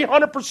 200,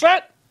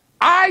 300%?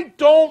 I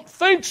don't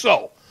think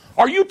so.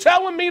 Are you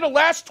telling me the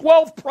last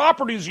 12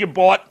 properties you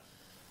bought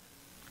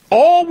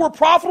all were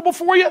profitable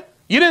for you?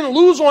 You didn't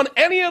lose on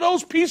any of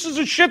those pieces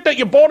of shit that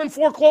you bought in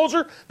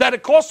foreclosure, that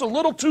it cost a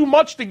little too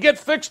much to get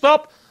fixed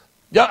up?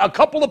 A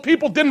couple of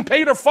people didn't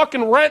pay their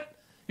fucking rent.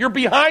 You're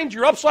behind.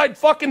 You're upside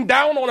fucking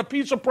down on a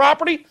piece of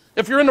property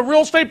if you're in the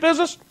real estate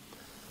business.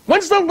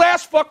 When's the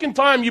last fucking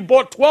time you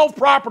bought 12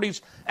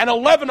 properties and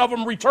 11 of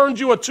them returned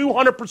you a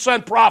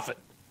 200% profit?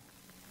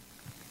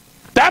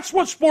 That's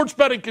what sports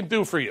betting can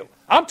do for you.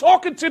 I'm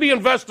talking to the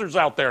investors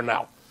out there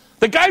now.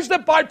 The guys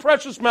that buy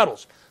precious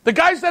metals. The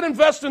guys that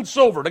invest in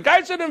silver. The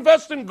guys that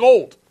invest in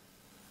gold.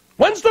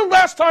 When's the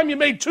last time you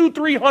made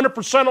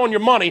 200-300% on your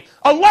money?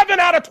 11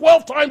 out of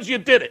 12 times you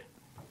did it.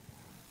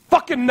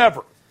 Fucking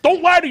never.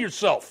 Don't lie to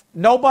yourself.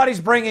 Nobody's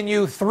bringing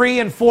you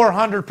 300% and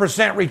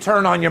 400%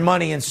 return on your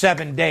money in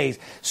 7 days.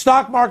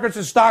 Stock markets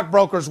and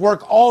stockbrokers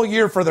work all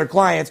year for their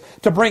clients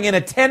to bring in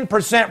a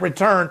 10%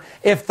 return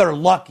if they're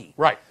lucky.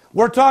 Right.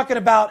 We're talking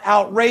about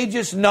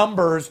outrageous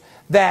numbers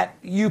that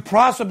you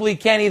possibly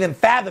can't even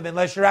fathom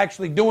unless you're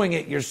actually doing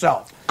it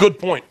yourself. Good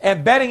point.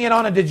 And betting it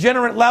on a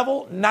degenerate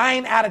level,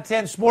 9 out of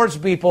 10 sports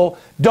people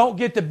don't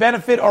get the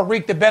benefit or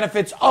reap the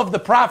benefits of the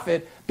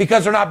profit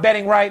because they're not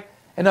betting right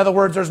In other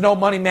words, there's no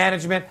money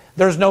management,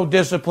 there's no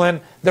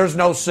discipline, there's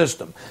no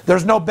system.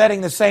 There's no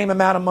betting the same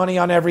amount of money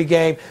on every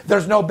game.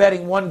 There's no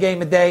betting one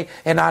game a day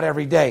and not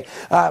every day.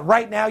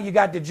 Right now, you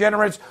got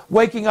degenerates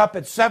waking up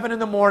at 7 in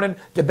the morning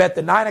to bet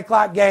the 9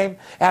 o'clock game.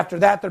 After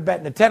that, they're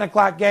betting the 10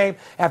 o'clock game.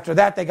 After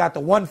that, they got the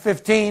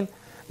 1:15.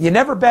 You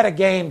never bet a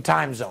game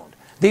time zoned.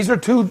 These are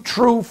two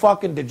true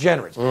fucking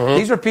degenerates.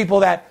 These are people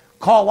that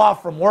call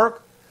off from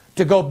work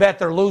to go bet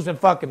their losing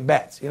fucking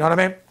bets. You know what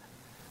I mean?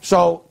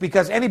 So,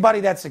 because anybody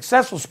that's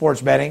successful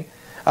sports betting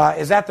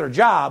is at their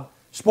job,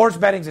 sports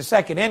betting's a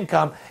second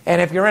income, and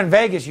if you're in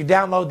Vegas, you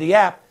download the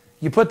app,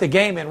 you put the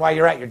game in while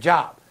you're at your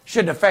job.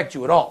 Shouldn't affect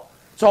you at all.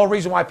 It's the whole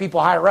reason why people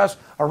hire us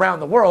around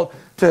the world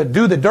to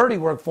do the dirty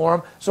work for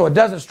them so it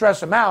doesn't stress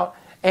them out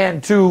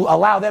and to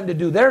allow them to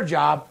do their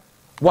job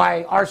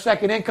while our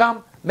second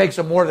income makes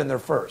them more than their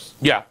first.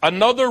 Yeah,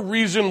 another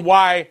reason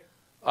why,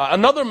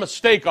 another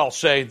mistake I'll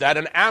say that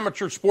an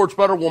amateur sports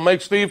bettor will make,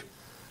 Steve,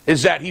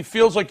 is that he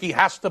feels like he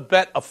has to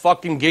bet a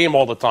fucking game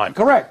all the time.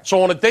 Correct.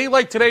 So on a day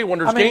like today, when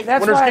there's games,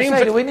 that's why I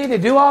say, do we need to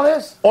do all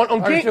this? Or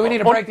do we need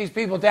to break these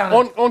people down?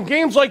 On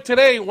games like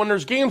today, when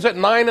there's games at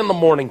 9 in the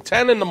morning,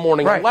 10 in the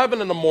morning, right.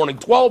 11 in the morning,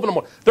 12 in the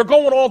morning, they're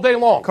going all day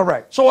long.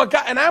 Correct. So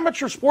an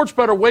amateur sports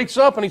bettor wakes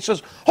up and he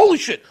says, holy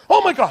shit,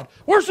 oh my God,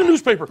 where's the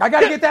newspaper? I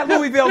got to get that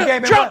Louisville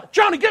game in.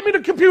 Johnny, get me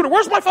the computer.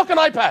 Where's my fucking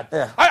iPad?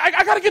 Yeah.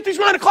 I got to get these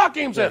 9 o'clock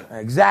games in.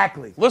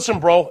 Exactly.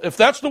 Listen, bro, if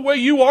that's the way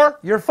you are,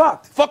 you're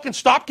fucked. Fucking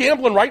stop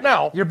gambling right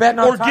now. You're betting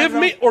on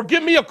or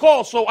give me a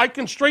call so I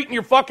can straighten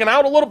your fucking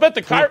out a little bit.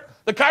 The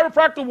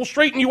chiropractor will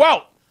straighten you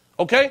out.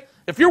 Okay?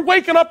 If you're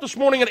waking up this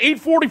morning at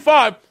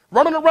 8:45,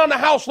 running around the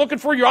house looking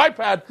for your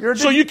iPad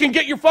so you can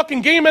get your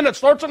fucking game in that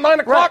starts at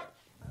 9 o'clock,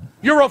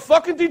 you're a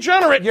fucking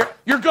degenerate.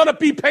 You're going to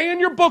be paying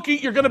your bookie.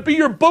 You're going to be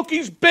your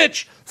bookie's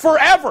bitch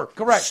forever.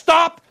 Correct.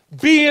 Stop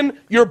being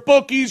your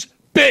bookie's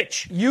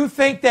bitch. You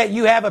think that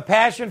you have a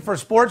passion for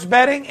sports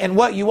betting, and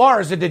what you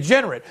are is a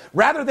degenerate.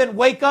 Rather than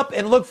wake up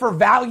and look for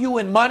value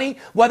in money,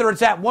 whether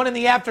it's at 1 in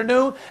the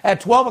afternoon,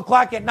 at 12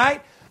 o'clock at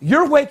night,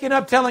 you're waking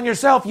up telling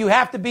yourself you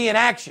have to be in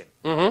action.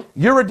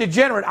 You're a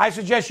degenerate. I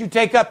suggest you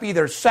take up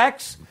either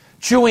sex,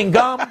 chewing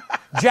gum,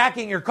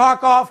 jacking your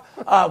cock off,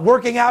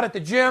 working out at the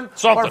gym,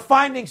 or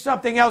finding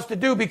something else to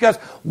do, because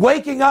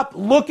waking up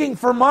looking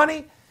for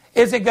money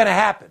isn't going to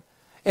happen.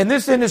 In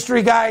this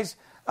industry, guys,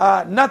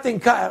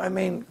 nothing.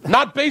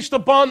 Not based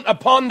upon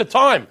the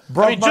time.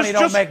 Broke money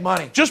don't make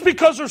money. Just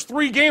because there's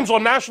 3 games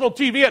on national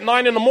TV at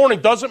 9 in the morning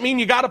doesn't mean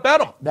you got to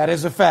bet them. That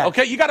is a fact.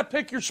 Okay, you got to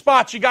pick your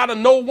spots. You got to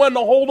know when to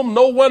hold them,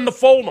 know when to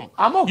fold them.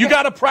 I'm okay. You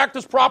got to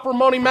practice proper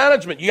money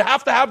management. You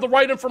have to have the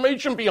right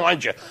information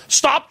behind you.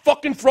 Stop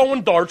fucking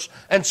throwing darts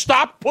and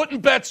stop putting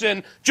bets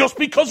in just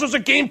because there's a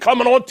game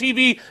coming on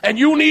TV and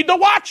you need to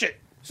watch it.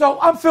 So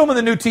I'm filming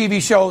the new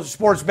TV show,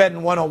 Sports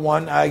Betting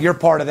 101. You're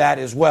part of that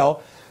as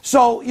well.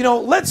 So,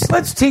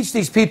 let's teach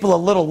these people a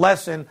little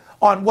lesson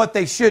on what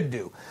they should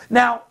do.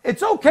 Now,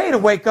 it's okay to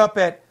wake up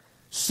at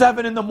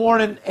 7 in the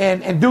morning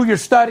and do your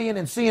studying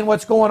and seeing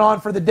what's going on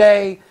for the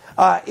day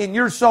in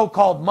your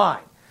so-called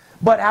mind.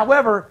 But,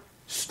 however,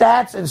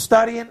 stats and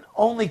studying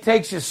only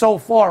takes you so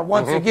far.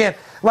 Once again,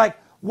 like,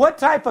 what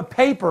type of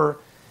paper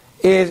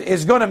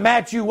is going to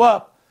match you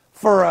up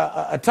for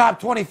a top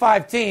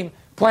 25 team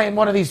playing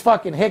one of these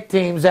fucking hick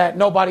teams that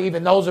nobody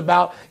even knows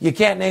about? You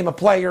can't name a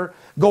player.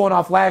 Going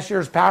off last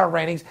year's power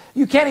rankings,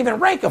 you can't even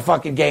rank a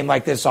fucking game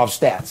like this off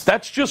stats.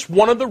 That's just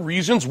one of the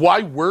reasons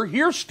why we're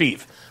here,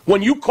 Steve.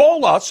 When you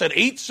call us at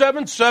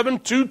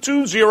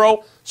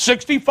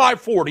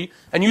 877-220-6540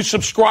 and you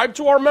subscribe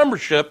to our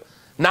membership,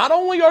 not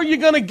only are you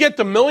going to get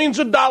the millions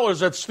of dollars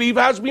that Steve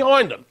has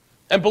behind him,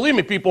 and believe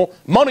me, people,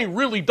 money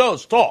really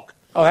does talk.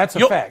 Oh, that's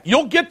a fact.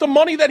 You'll get the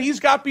money that he's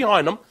got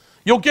behind him.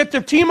 You'll get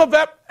the team of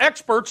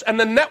experts and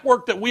the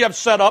network that we have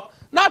set up,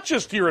 not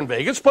just here in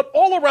Vegas, but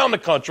all around the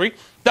country,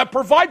 that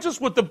provides us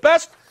with the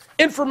best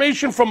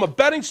information from a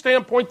betting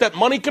standpoint that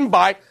money can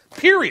buy,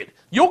 period.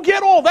 You'll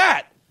get all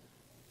that.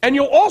 And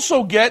you'll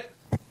also get,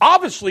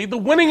 obviously, the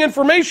winning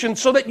information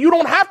so that you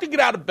don't have to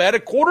get out of bed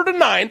at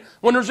 8:45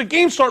 when there's a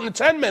game starting in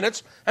 10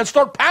 minutes and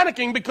start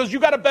panicking because you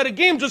got to bet a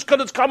game just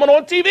because it's coming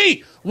on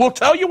TV. We'll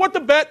tell you what to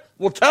bet.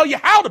 We'll tell you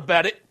how to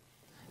bet it.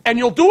 And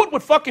you'll do it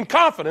with fucking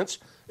confidence.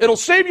 It'll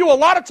save you a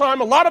lot of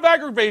time, a lot of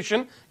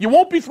aggravation. You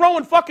won't be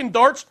throwing fucking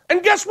darts.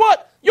 And guess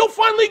what? You'll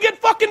finally get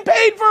fucking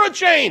paid for a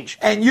change.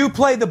 And you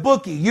play the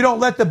bookie. You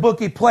don't let the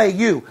bookie play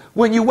you.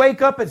 When you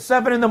wake up at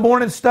 7 in the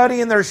morning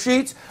studying their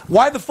sheets,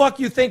 why the fuck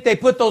you think they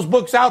put those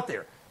books out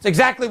there? It's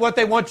exactly what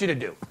they want you to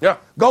do. Yeah.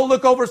 Go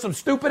look over some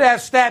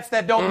stupid-ass stats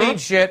that don't mean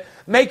shit,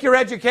 make your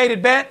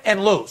educated bet,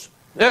 and lose.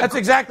 Yeah. That's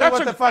exactly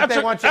what the fuck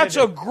they want you to do. That's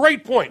a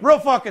great point. Real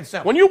fucking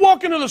simple. When you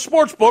walk into the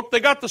sports book, they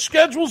got the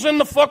schedules in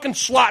the fucking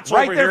slots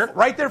over here.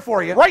 Right there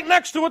for you. Right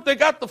next to it, they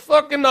got the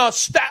fucking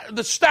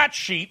stat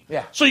sheet.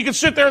 Yeah. So you can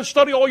sit there and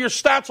study all your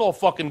stats all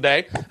fucking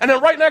day. And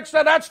then right next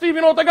to that, Steve,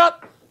 you know what they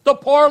got? The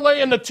parlay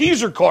and the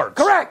teaser cards.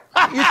 Correct.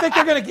 You think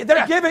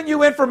they're giving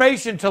you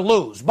information to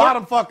lose.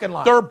 Bottom fucking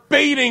line. They're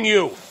baiting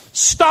you.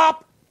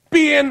 Stop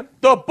being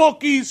the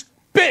bookie's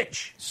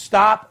bitch.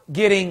 Stop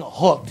getting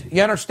hooked.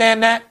 You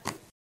understand that?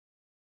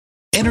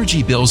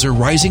 Energy bills are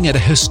rising at a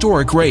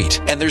historic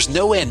rate, and there's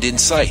no end in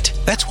sight.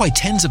 That's why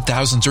tens of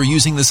thousands are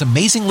using this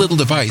amazing little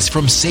device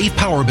from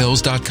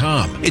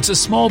SavePowerBills.com. It's a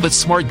small but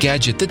smart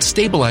gadget that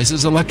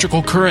stabilizes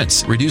electrical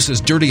currents,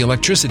 reduces dirty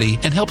electricity,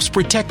 and helps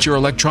protect your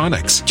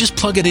electronics. Just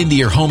plug it into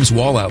your home's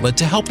wall outlet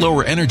to help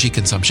lower energy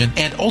consumption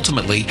and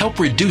ultimately help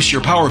reduce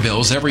your power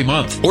bills every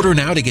month. Order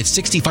now to get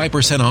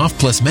 65% off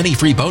plus many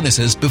free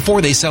bonuses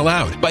before they sell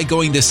out by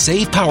going to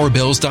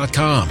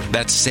SavePowerBills.com.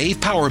 That's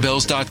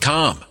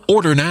SavePowerBills.com.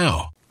 Order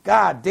now.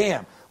 God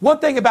damn. One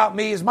thing about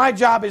me is my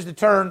job is to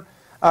turn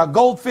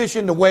goldfish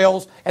into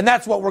whales, and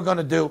that's what we're going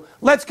to do.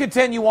 Let's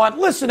continue on.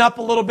 Listen up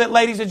a little bit,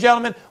 ladies and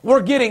gentlemen.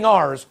 We're getting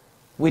ours.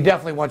 We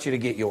definitely want you to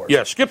get yours.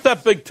 Yeah, skip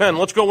that Big Ten.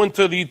 Let's go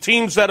into the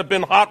teams that have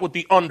been hot with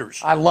the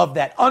unders. I love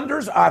that.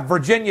 Unders,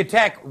 Virginia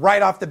Tech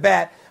right off the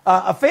bat.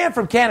 A fan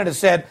from Canada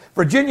said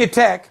Virginia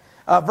Tech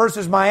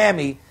versus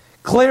Miami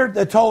cleared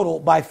the total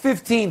by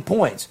 15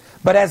 points.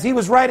 But as he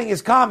was writing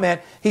his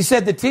comment, he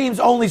said the teams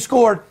only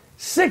scored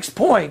 6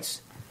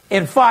 points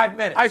in 5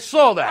 minutes. I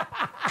saw that.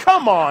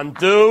 Come on,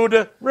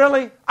 dude.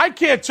 Really? I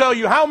can't tell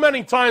you how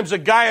many times a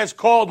guy has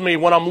called me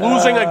when I'm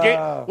losing a game.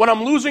 When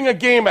I'm losing a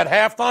game at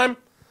halftime.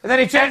 And then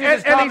he changes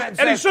his comment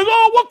and he says,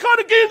 "Oh, what kind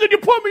of game did you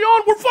put me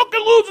on? We're fucking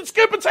losing,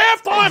 Skip. It's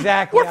halftime.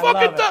 Exactly.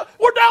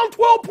 We're down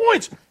 12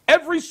 points."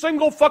 Every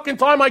single fucking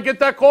time I get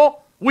that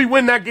call, we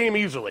win that game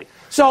easily.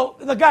 So,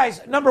 the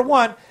guys, number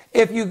one,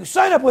 if you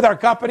sign up with our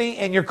company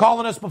and you're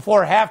calling us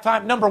before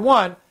halftime, number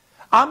one,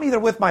 I'm either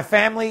with my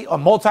family, a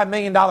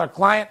multi-million-dollar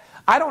client.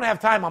 I don't have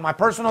time on my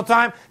personal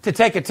time to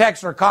take a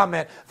text or a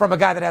comment from a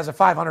guy that has a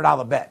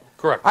 $500 bet.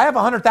 Correct. I have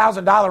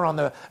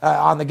 $100,000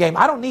 on the game.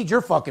 I don't need your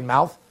fucking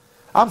mouth.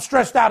 I'm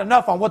stressed out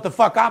enough on what the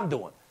fuck I'm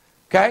doing.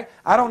 Okay?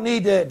 I don't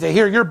need to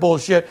hear your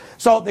bullshit.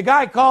 So the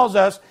guy calls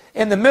us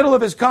in the middle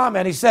of his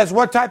comment. He says,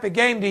 "What type of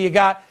game do you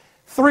got?"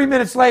 3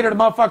 minutes later, the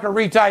motherfucker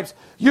retypes,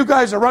 "You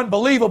guys are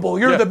unbelievable.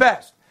 You're the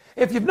best."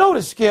 If you've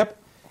noticed, Skip,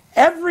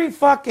 every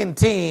fucking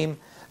team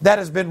that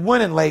has been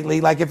winning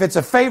lately, like if it's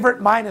a favorite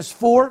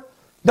 -4,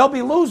 they'll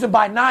be losing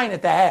by 9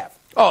 at the half.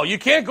 Oh, you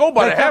can't go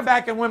by the half. They come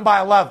back and win by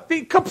 11.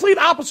 The complete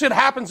opposite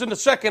happens in the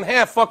second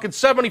half fucking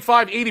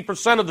 75,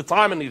 80% of the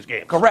time in these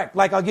games. Correct.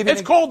 Like I'll give you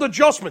It's called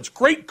adjustments.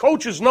 Great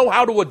coaches know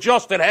how to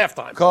adjust at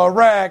halftime.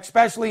 Correct,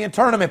 especially in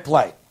tournament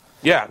play.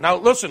 Yeah. Now,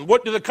 listen,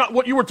 what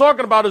you were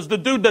talking about is the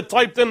dude that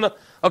typed in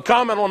a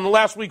comment on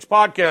last week's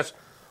podcast.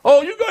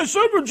 "Oh, you guys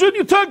said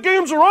Virginia Tech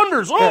games are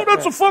unders. Oh,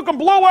 that's a fucking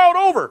blowout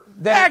over."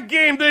 That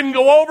game didn't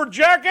go over,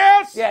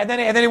 jackass. Yeah, and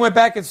then he went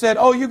back and said,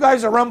 "Oh, you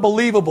guys are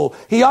unbelievable."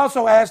 He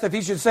also asked if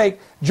he should say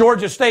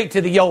Georgia State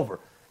to the over.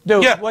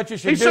 Dude, what you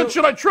should do. He said,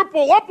 "Should I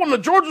triple up on the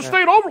Georgia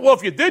State over?" Well,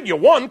 if you did, you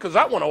won because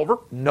that went over.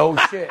 No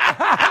shit.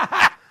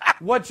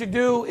 What you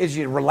do is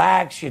you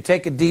relax, you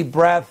take a deep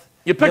breath.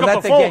 You pick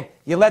up the phone.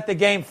 You let the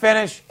game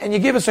finish, and you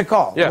give us a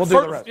call. Yeah, we'll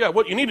do the rest. Yeah,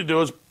 what you need to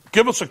do is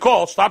give us a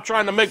call. Stop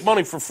trying to make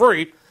money for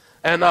free.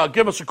 And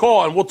give us a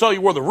call, and we'll tell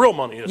you where the real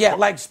money is. Yeah,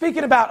 like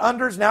speaking about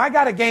unders, now I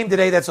got a game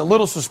today that's a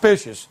little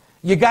suspicious.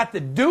 You got the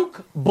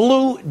Duke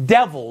Blue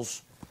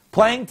Devils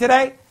playing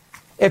today.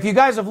 If you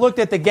guys have looked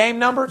at the game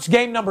number, it's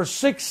game number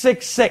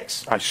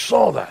 666. I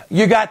saw that.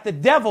 You got the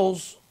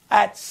Devils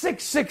at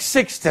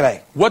 666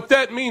 today. What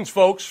that means,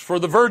 folks, for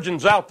the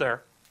virgins out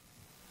there,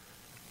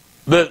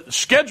 the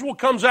schedule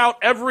comes out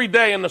every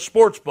day in the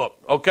sports book,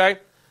 okay?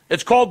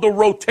 It's called the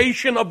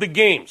rotation of the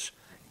games.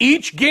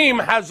 Each game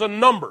has a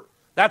number.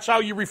 That's how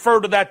you refer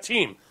to that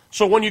team.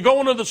 So when you go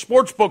into the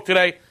sports book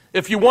today,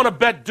 if you want to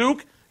bet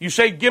Duke, you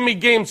say, "Give me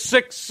game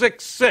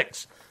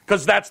 666,"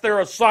 because that's their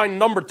assigned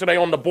number today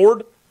on the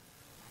board.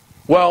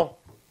 Well,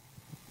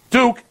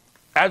 Duke,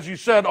 as you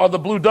said, are the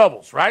Blue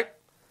Devils, right?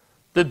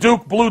 The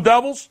Duke Blue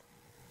Devils,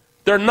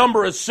 their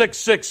number is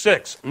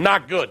 666.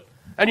 Not good.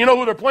 And you know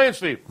who they're playing,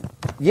 Steve?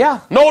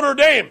 Yeah. Notre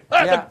Dame.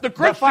 Yeah. The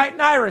Christian, the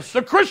Fighting Irish.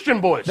 The Christian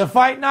boys. The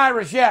Fighting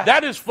Irish, yeah.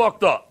 That is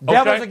fucked up.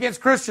 Devils okay?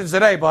 against Christians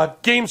today,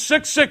 bud. Game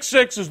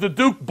 666 is the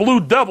Duke Blue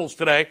Devils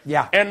today.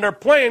 Yeah. And they're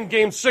playing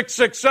game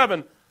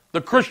 667,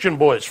 the Christian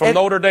boys from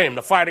Notre Dame,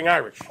 the Fighting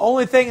Irish.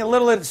 Only thing, a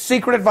little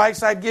secret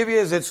advice I'd give you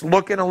is it's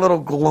looking a little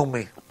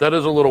gloomy. That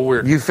is a little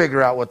weird. You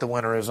figure out what the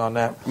winner is on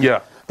that.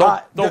 Yeah.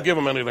 Don't give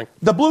them anything.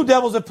 The Blue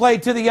Devils have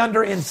played to the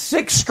under in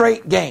 6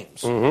 straight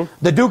games. Mm-hmm.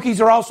 The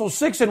Dukies are also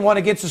 6-1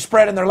 against the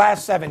spread in their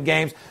last 7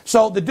 games.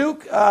 So the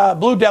Duke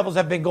Blue Devils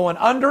have been going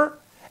under,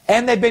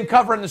 and they've been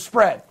covering the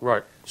spread.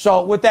 Right.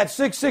 So with that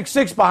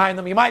 666 behind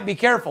them, you might be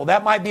careful.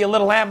 That might be a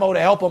little ammo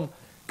to help them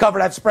cover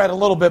that spread a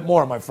little bit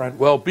more, my friend.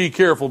 Well, be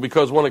careful,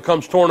 because when it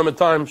comes tournament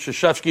time,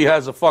 Krzyzewski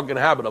has a fucking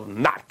habit of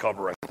not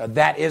covering.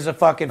 That is a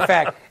fucking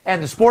fact.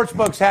 And the sports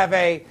books have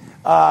a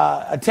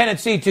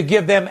tendency to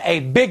give them a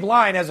big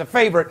line as a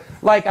favorite.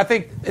 Like, I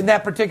think in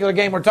that particular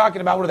game we're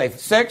talking about, what are they,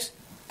 6?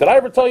 Did I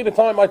ever tell you the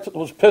time I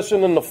was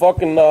pissing in the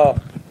fucking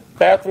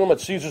bathroom at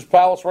Caesar's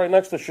Palace right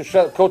next to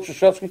Coach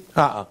Krzyzewski?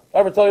 Uh-uh. I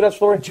ever tell you that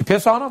story? Did you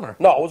piss on him? Or?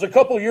 No, it was a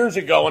couple years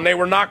ago, and they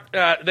were knocked.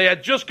 They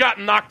had just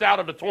gotten knocked out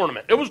of the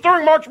tournament. It was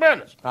during March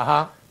Madness.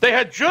 Uh-huh. They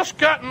had just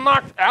gotten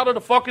knocked out of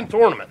the fucking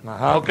tournament.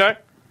 Uh-huh. Okay?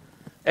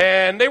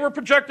 And they were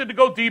projected to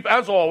go deep,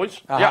 as always.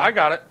 Uh-huh. Yeah, I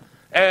got it.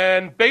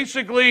 and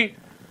basically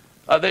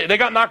they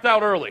got knocked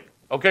out early,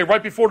 okay,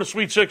 right before the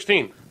Sweet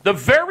 16. The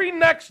very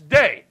next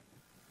day,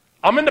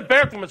 I'm in the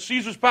bathroom at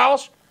Caesar's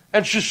Palace,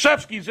 and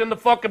Krzyzewski's in the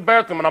fucking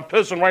bathroom, and I'm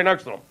pissing right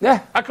next to him.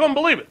 Yeah. I couldn't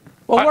believe it.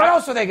 Well, where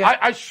else are they going?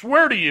 I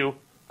swear to you,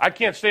 I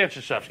can't stand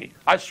Krzyzewski.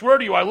 I swear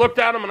to you, I looked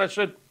at him and I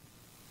said,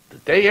 the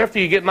day after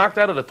you get knocked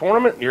out of the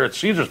tournament, you're at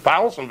Caesar's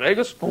Palace in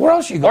Vegas? Well, where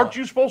else you going? Aren't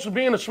you supposed to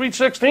be in the Sweet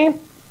 16?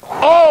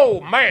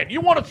 Oh, man,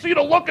 you want to see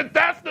the look at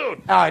that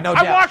dude? No doubt.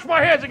 I washed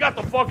my hands and got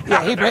the fuck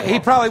out of there. He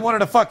probably wanted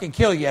to fucking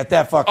kill you at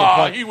that fucking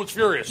point. He was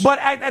furious. But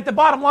at the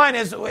bottom line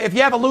is, if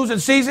you have a losing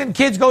season,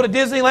 kids go to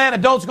Disneyland,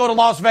 adults go to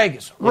Las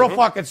Vegas. Real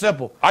fucking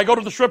simple. I go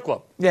to the strip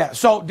club. Yeah,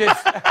 so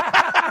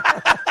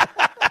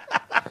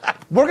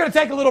we're going to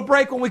take a little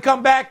break. When we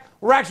come back,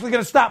 we're actually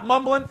going to stop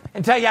mumbling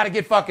and tell you how to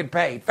get fucking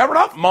paid. Fair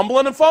enough?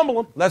 Mumbling and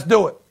fumbling. Let's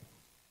do it.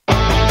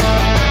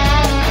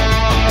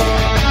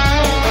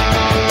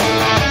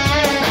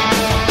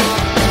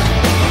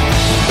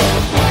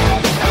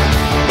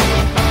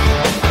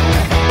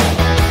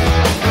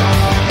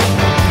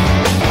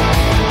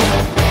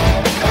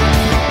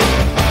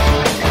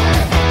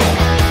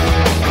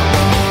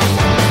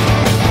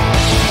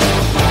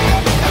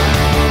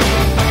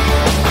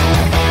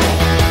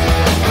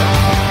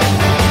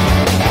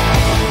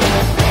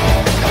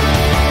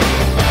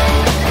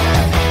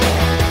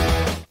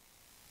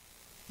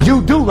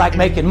 You do like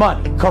making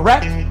money,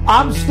 correct?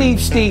 I'm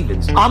Steve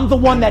Stevens. I'm the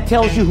one that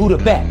tells you who to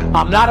bet.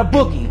 I'm not a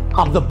bookie.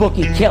 I'm the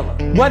bookie killer.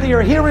 Whether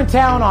you're here in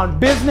town on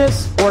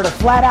business or to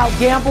flat out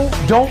gamble,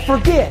 don't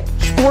forget,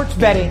 sports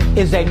betting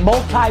is a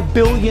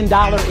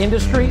multi-billion-dollar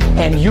industry,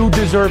 and you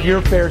deserve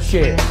your fair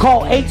share.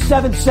 Call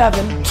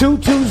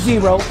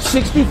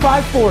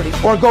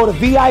 877-220-6540 or go to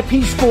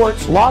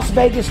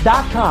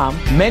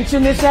VIPSportsLasVegas.com,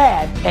 mention this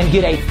ad, and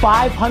get a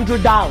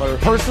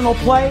 $500 personal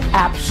play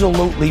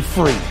absolutely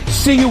free.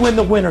 See you in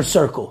the winner's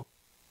circle.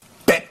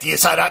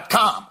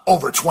 BetDSI.com.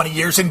 Over 20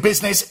 years in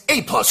business,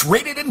 A-plus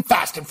rated and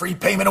fast and free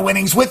payment of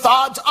winnings with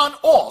odds on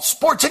all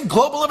sports and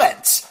global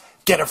events.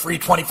 Get a free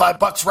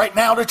 $25 right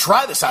now to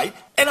try the site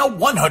and a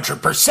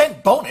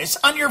 100% bonus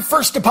on your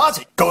first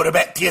deposit. Go to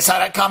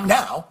BetDSI.com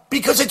now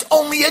because it's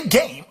only a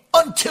game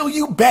until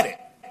you bet it.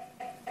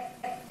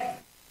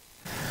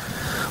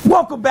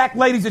 Welcome back,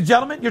 ladies and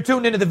gentlemen. You're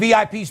tuned into the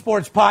VIP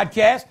Sports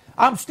Podcast.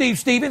 I'm Steve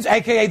Stevens,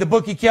 a.k.a. the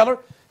Bookie Killer,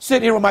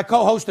 sitting here with my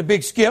co-host, the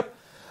Big Skip.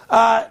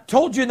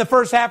 Told you in the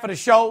first half of the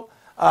show,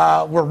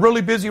 we're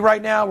really busy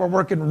right now. We're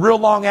working real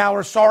long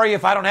hours. Sorry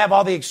if I don't have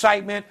all the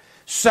excitement,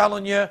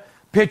 selling you,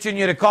 pitching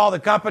you to call the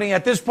company.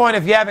 At this point,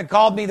 if you haven't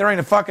called me, there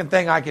ain't a fucking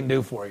thing I can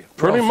do for you.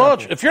 Pretty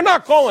much. If you're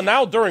not calling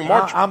now during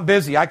March, I'm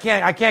busy. I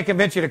can't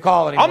convince you to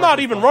call anymore. I'm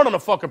not even running a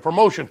fucking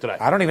promotion today.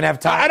 I don't even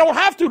have time. I don't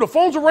have to. The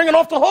phones are ringing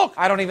off the hook.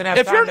 I don't even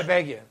have time to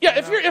beg you. Yeah,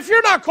 if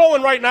you're not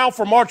calling right now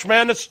for March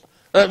Madness,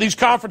 these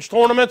conference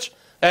tournaments,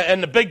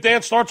 and the big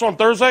dance starts on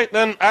Thursday,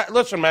 then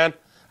listen, man.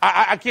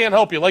 I can't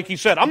help you. Like he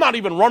said, I'm not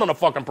even running a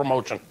fucking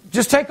promotion.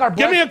 Just take our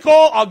Give me a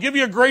call. I'll give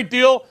you a great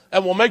deal,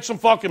 and we'll make some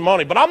fucking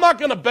money. But I'm not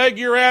going to beg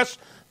your ass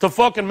to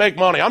fucking make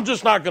money. I'm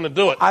just not going to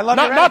do it. I love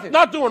your attitude.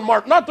 Not during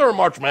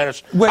March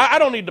Madness. I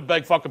don't need to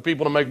beg fucking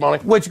people to make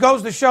money. Which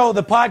goes to show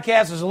the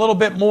podcast is a little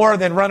bit more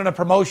than running a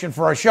promotion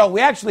for our show.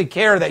 We actually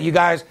care that you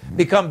guys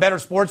become better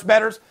sports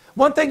bettors.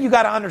 One thing you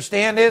got to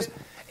understand is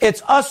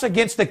it's us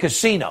against the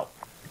casino.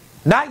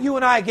 Not you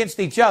and I against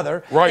each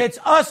other. Right. It's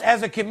us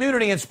as a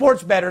community and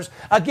sports bettors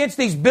against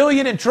these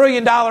billion and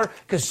trillion dollar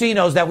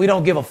casinos that we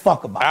don't give a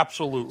fuck about.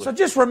 Absolutely. So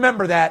just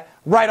remember that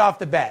right off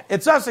the bat.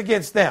 It's us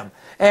against them.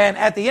 And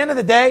at the end of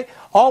the day,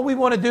 all we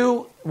want to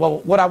do, well,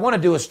 what I want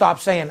to do is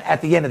stop saying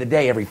at the end of the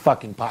day every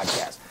fucking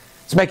podcast.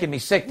 It's making me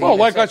sick. Well,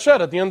 like I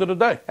said, at the end of the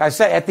day. I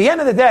say at the end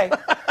of the day,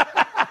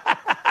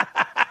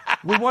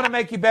 we want to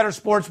make you better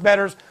sports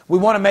bettors. We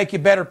want to make you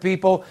better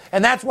people.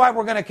 And that's why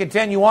we're going to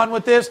continue on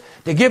with this,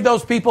 to give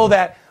those people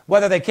that,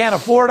 whether they can't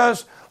afford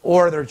us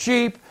or they're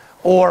cheap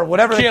or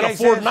whatever the case is. Can't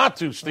afford not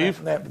to,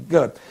 Steve.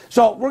 Good.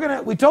 So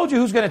we told you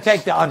who's going to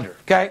take the under,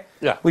 okay?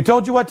 Yeah. We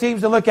told you what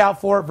teams to look out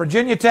for.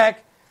 Virginia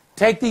Tech,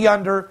 take the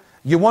under.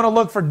 You want to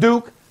look for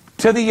Duke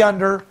to the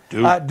under.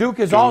 Duke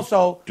is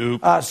also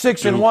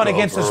 6-1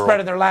 against the spread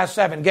in their last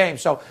 7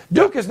 games. So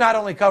Duke is not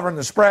only covering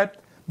the spread,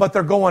 but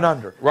they're going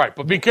under. Right,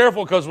 but be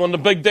careful because when the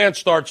big dance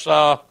starts,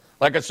 like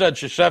I said,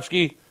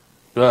 Krzyzewski,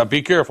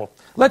 be careful.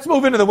 Let's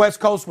move into the West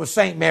Coast with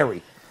St.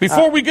 Mary.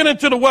 Before we get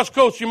into the West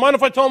Coast, you mind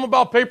if I tell them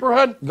about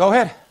Paperhead? Go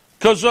ahead.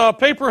 Because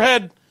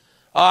Paperhead,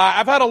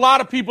 I've had a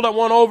lot of people that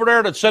went over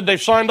there that said they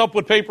signed up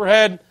with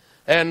Paperhead,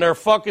 and they're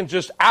fucking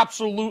just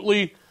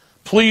absolutely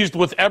pleased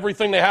with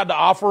everything they had to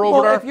offer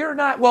over there. If you're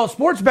not,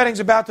 sports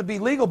betting's about to be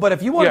legal, but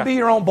if you want to be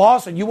your own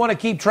boss and you want to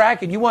keep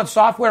track and you want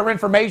software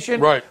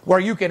information where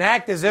you can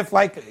act as if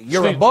like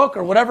you're a book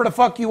or whatever the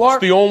fuck you are.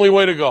 It's the only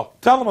way to go.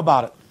 Tell them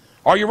about it.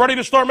 Are you ready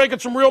to start making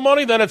some real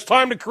money? Then it's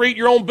time to create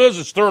your own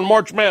business during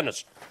March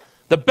Madness.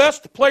 The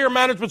best player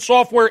management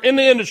software in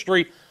the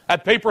industry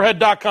at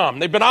Paperhead.com.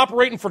 They've been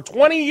operating for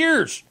 20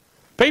 years.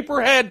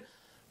 Paperhead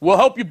will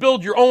help you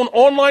build your own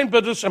online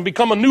business and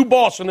become a new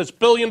boss in this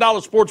billion-dollar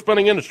sports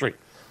betting industry.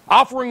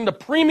 offering the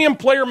premium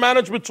player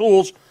management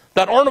tools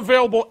that aren't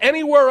available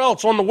anywhere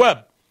else on the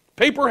web.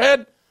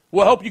 Paperhead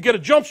will help you get a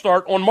jump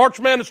start on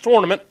March Madness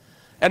tournament,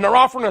 and they're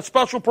offering a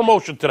special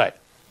promotion today.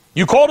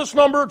 You call this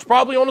number, it's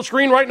probably on the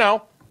screen right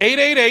now,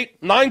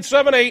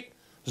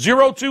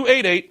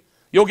 888-978-0288.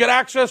 You'll get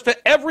access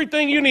to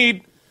everything you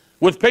need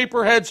with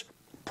Paperhead's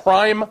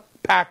Prime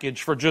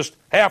package for just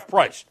half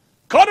price.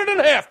 Cut it in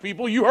half,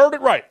 people. You heard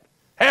it right.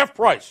 Half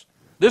price.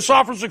 This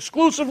offer's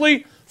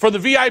exclusively for the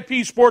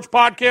VIP Sports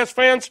Podcast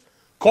fans.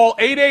 Call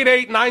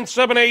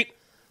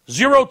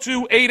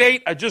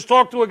 888-978-0288. I just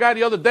talked to a guy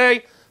the other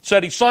day,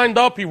 said he signed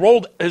up, he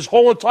rolled his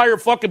whole entire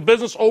fucking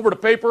business over to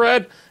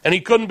Paperhead, and he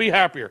couldn't be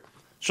happier.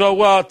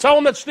 So tell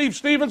him that Steve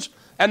Stevens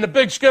and the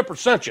Big Skipper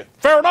sent you.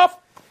 Fair enough?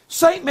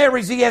 St.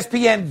 Mary's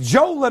ESPN,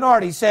 Joe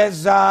Lenardi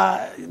says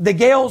the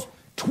Gales,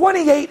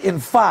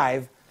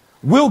 28-5,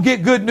 will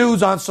get good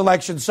news on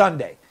Selection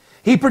Sunday.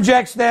 He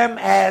projects them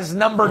as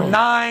number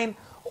 9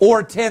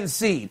 or 10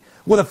 seed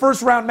with a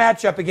first-round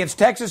matchup against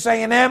Texas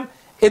A&M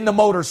in the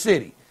Motor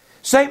City.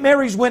 St.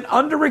 Mary's went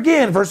under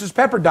again versus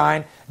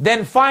Pepperdine,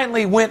 then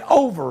finally went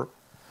over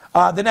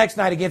the next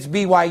night against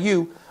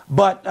BYU.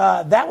 But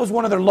that was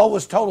one of their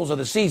lowest totals of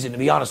the season, to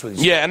be honest with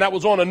you. Yeah, and that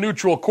was on a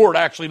neutral court,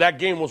 actually. That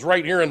game was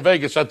right here in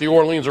Vegas at the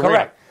Orleans Arena.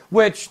 Correct.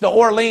 Which the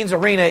Orleans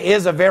Arena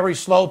is a very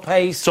slow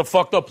pace. It's a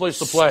fucked up place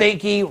to play.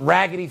 Stinky,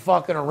 raggedy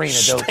fucking arena,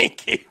 dude.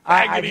 Stinky,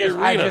 raggedy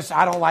arena.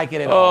 I don't like it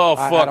at all. Oh,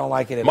 fuck. I don't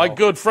like it at all. My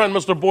good friend,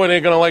 Mr. Boyd,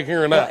 ain't going to like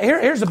hearing that.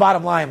 Here's the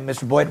bottom line,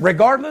 Mr. Boyd.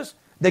 Regardless,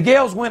 the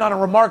Gales went on a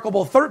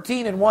remarkable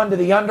 13-1 to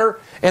the under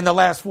in the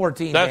last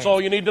 14 That's games. all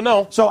you need to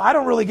know. So I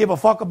don't really give a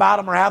fuck about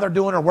them or how they're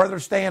doing or where they're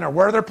staying or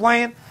where they're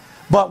playing.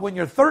 But when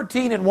you're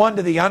 13-1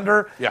 to the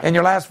under in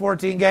your last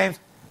 14 games,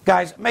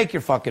 guys, make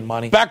your fucking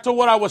money. Back to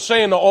what I was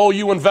saying to all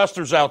you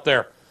investors out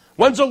there.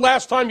 When's the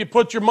last time you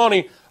put your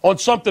money on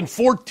something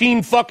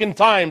 14 fucking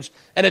times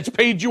and it's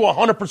paid you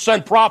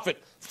 100%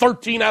 profit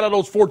 13 out of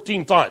those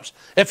 14 times?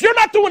 If you're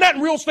not doing that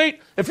in real estate,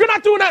 if you're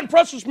not doing that in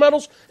precious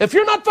metals, if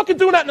you're not fucking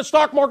doing that in the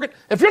stock market,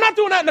 if you're not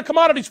doing that in the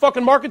commodities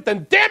fucking market,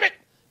 then damn it,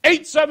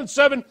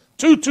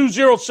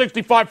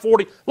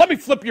 877-220-6540. Let me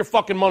flip your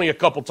fucking money a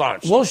couple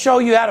times. We'll show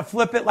you how to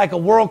flip it like a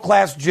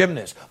world-class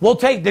gymnast.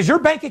 Does your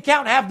bank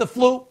account have the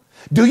flu?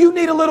 Do you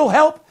need a little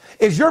help?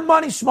 Is your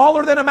money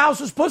smaller than a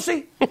mouse's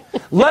pussy?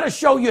 Let us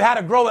show you how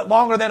to grow it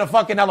longer than a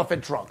fucking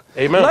elephant trunk.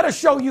 Amen. Let us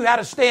show you how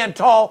to stand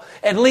tall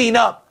and lean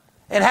up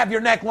and have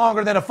your neck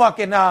longer than a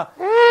fucking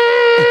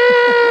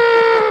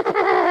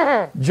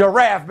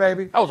giraffe,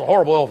 baby. That was a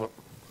horrible elephant.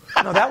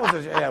 No, that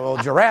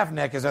was giraffe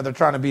neck is that they're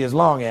trying to be as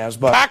long as.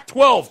 But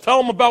Pac-12,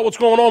 tell them about what's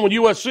going on with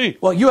USC.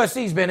 Well,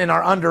 USC's been in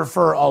our under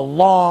for a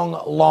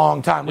long,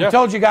 long time. We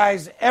told you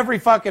guys every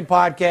fucking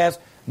podcast,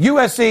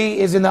 USC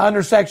is in the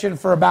under section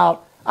for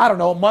about, a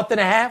month and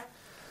a half.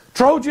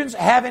 Trojans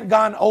haven't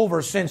gone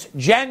over since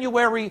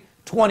January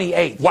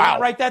 28th. Wow.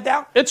 You write that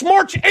down? It's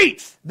March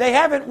 8th. They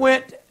haven't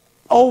went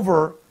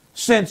over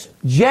since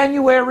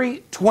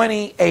January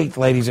 28th,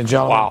 ladies and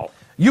gentlemen. Wow.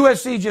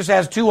 USC just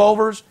has 2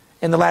 overs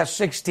in the last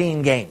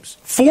 16 games.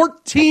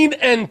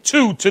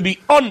 14-2 to the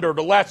under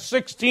the last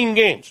 16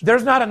 games.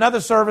 There's not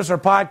another service or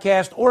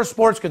podcast or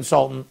sports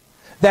consultant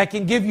that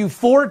can give you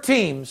 4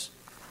 teams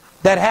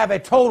that have a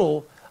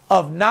total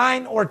of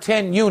 9 or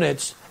 10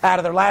 units out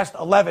of their last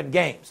 11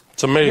 games.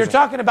 It's amazing. You're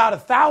talking about a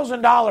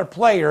 $1,000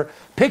 player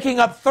picking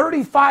up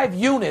 35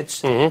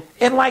 units in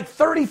like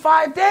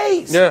 35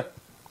 days. Yeah.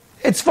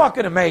 It's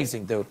fucking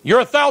amazing, dude.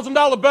 You're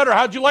 $1,000 better.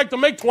 How'd you like to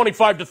make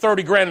 25 to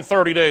 30 grand in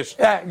 30 days?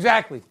 Yeah,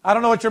 exactly. I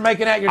don't know what you're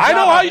making at your job.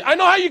 I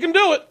know how you can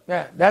do it.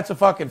 Yeah, that's a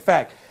fucking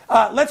fact.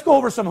 Let's go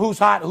over some who's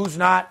hot, who's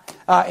not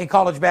in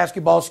college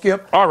basketball,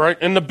 Skip. All right.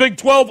 In the Big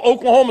 12,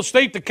 Oklahoma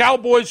State, the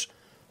Cowboys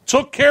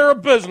took care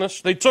of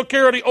business. They took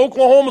care of the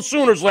Oklahoma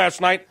Sooners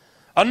last night.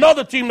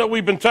 Another team that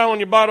we've been telling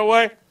you, by the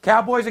way.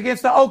 Cowboys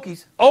against the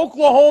Okies.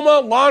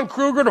 Oklahoma, Lon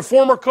Kruger, the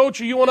former coach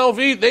of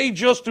UNLV, they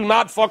just do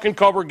not fucking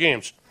cover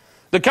games.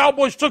 The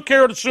Cowboys took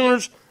care of the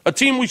Sooners, a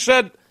team we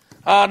said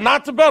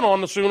not to bet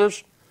on the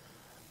Sooners.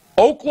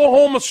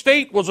 Oklahoma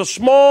State was a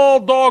small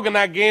dog in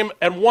that game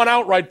and won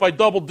outright by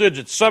double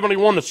digits,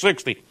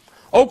 71-60.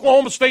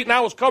 Oklahoma State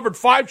now has covered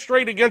 5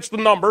 straight against the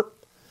number.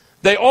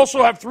 They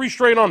also have 3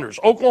 straight unders.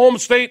 Oklahoma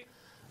State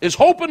is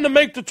hoping to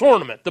make the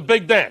tournament, the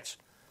big dance.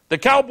 The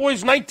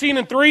Cowboys,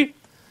 19-3.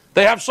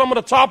 They have some of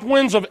the top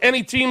wins of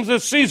any teams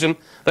this season.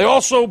 They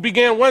also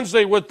began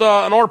Wednesday with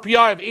an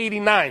RPI of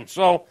 89,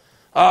 so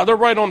they're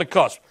right on the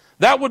cusp.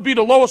 That would be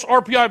the lowest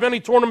RPI of any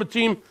tournament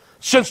team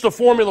since the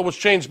formula was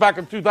changed back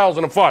in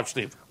 2005,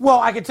 Steve. Well,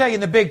 I can tell you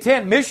in the Big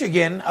Ten,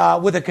 Michigan,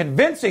 with a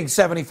convincing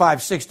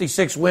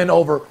 75-66 win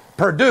over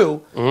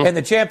Purdue in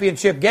the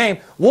championship game.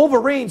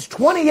 Wolverines,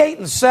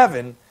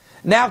 28-7,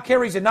 now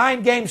carries a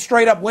 9-game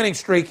straight-up winning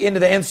streak into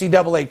the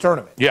NCAA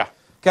tournament. Yeah.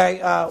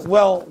 Okay,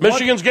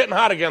 Michigan's getting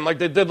hot again like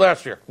they did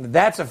last year.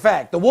 That's a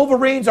fact. The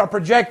Wolverines are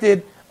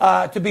projected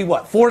to be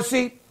what, 4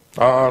 seed?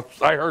 I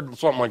heard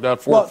something like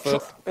that, fourth,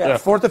 fifth. Yeah,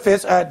 fourth or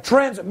fifth.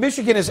 Trends,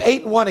 Michigan is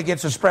 8-1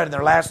 against the spread in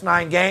their last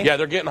 9 games. Yeah,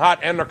 they're getting hot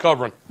and they're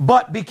covering.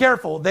 But be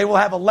careful. They will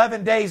have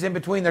 11 days in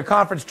between their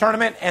conference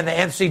tournament and the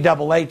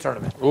NCAA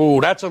tournament.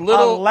 Ooh, that's a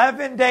little...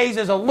 11 days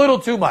is a little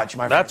too much,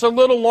 my friend. That's a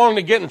little long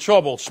to get in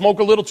trouble. Smoke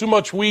a little too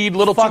much weed,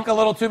 fuck a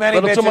little too many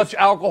bitches, too much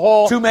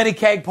alcohol. too many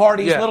keg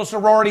parties, little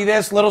sorority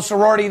this, little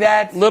sorority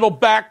that. Little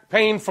back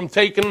pain from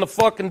taking the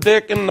fucking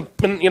dick and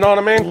you know what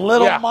I mean?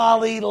 Little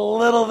Molly,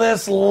 little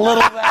this, little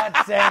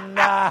that,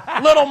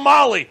 and... little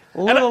Molly.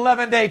 Little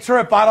 11-day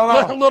trip, I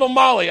don't know. Little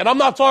Molly. And I'm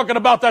not talking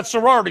about that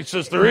sorority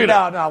sister either.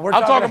 No,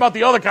 I'm talking about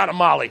the other kind of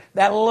Molly.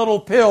 That little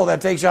pill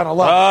that takes you on a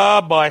level.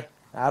 Oh, boy.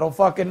 I don't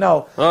fucking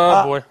know.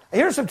 Oh, boy.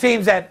 Here's some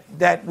teams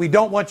that we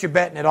don't want you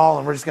betting at all,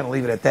 and we're just going to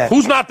leave it at that.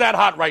 Who's not that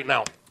hot right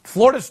now?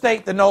 Florida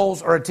State, the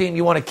Noles, are a team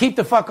you want to keep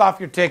the fuck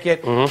off your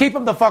ticket, keep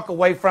them the fuck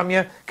away from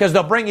you, because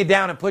they'll bring you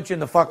down and put you in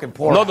the fucking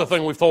poorhouse. Another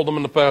thing we've told them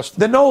in the past.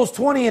 The Noles,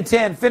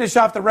 20-10, finish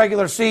off the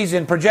regular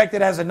season,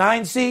 projected as a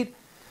 9 seed.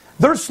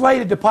 They're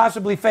slated to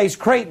possibly face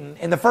Creighton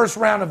in the first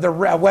round of the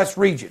West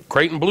region.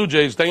 Creighton Blue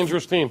Jays,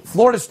 dangerous team.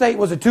 Florida State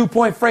was a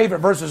 2-point favorite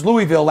versus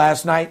Louisville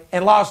last night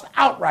and lost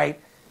outright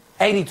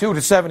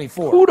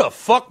 82-74. Who the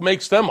fuck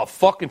makes them a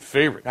fucking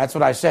favorite? That's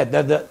what I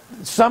said.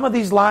 Some of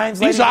these lines,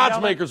 these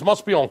odds makers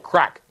must be on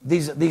crack.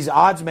 These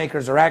odds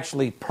makers are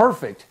actually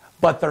perfect,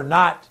 but they're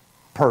not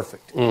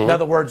perfect. In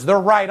other words, they're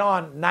right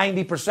on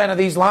 90% of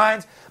these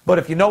lines, but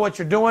if you know what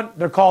you're doing,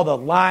 they're called a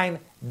line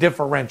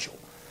differential.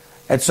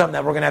 It's something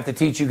that we're going to have to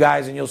teach you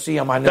guys, and you'll see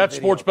on my new That's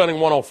video. Sports Betting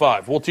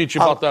 105. We'll teach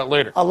you about that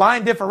later. A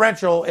line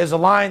differential is a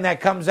line that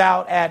comes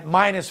out at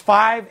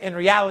 -5. In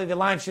reality, the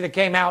line should have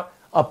came out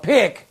a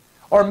pick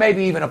or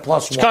maybe even a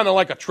 +1. It's kind of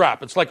like a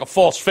trap. It's like a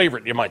false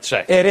favorite, you might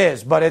say. It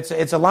is, but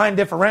it's a line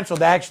differential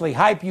to actually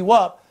hype you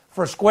up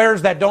for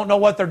squares that don't know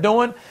what they're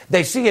doing.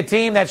 They see a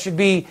team that should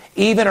be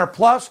even or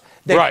plus.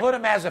 They put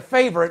them as a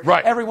favorite.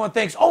 Right. Everyone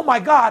thinks, oh, my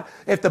God,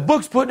 if the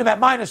book's putting them at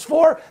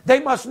 -4, they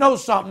must know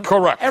something.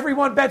 Correct.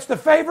 Everyone bets the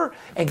favor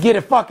and get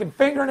a fucking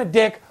finger and a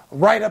dick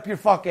right up your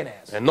fucking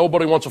ass. And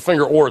nobody wants a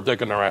finger or a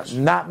dick in their ass.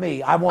 Not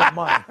me. I want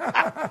money.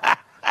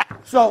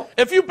 So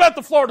if you bet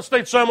the Florida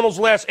State Seminoles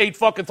the last 8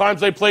 fucking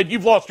times they played,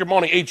 you've lost your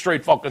money 8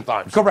 straight fucking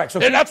times. Correct. So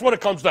and that's what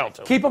it comes down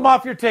to. Keep them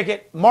off your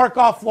ticket. Mark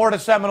off Florida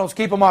Seminoles.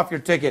 Keep them off your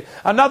ticket.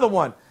 Another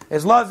one.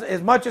 As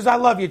much as I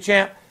love you,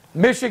 champ,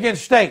 Michigan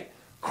State.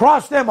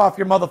 Cross them off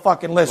your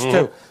motherfucking list,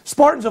 too.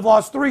 Spartans have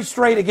lost 3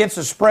 straight against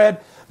the spread.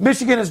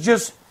 Michigan has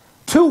just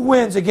 2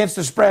 wins against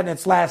the spread in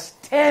its last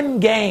 10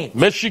 games.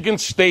 Michigan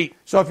State.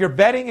 So if you're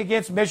betting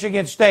against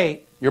Michigan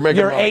State, you're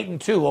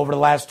 8-2 over the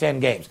last 10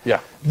 games. Yeah.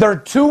 They're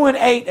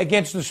 2-8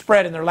 against the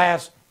spread in their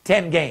last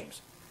 10 games.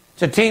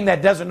 It's a team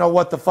that doesn't know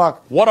what the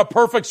fuck. What a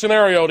perfect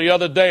scenario the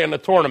other day in the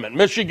tournament.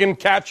 Michigan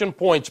catching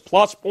points,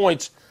 plus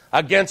points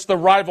against the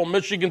rival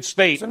Michigan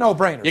State. It's a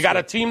no-brainer. You got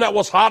a team that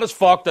was hot as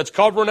fuck that's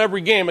covering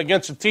every game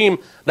against a team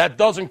that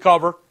doesn't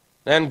cover.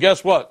 And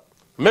guess what?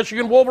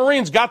 Michigan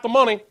Wolverines got the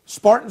money.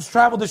 Spartans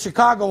traveled to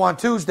Chicago on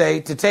Tuesday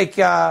to take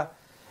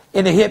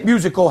in the hit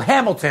musical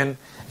Hamilton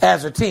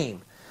as a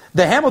team.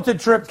 The Hamilton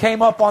trip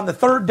came up on the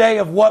 3rd day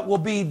of what will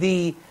be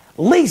the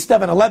least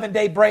of an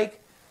 11-day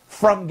break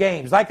from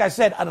games. Like I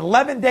said, an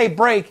 11-day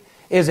break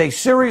is a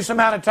serious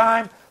amount of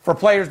time for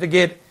players to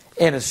get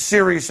in a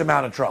serious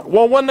amount of trouble.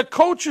 Well, when the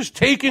coach is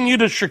taking you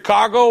to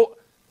Chicago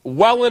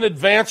well in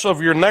advance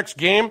of your next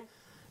game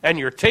and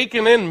you're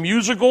taking in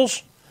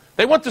musicals,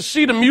 they went to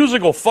see the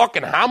musical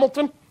fucking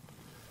Hamilton.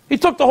 He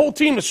took the whole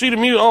team to see the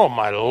musical. Oh,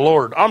 my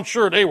Lord. I'm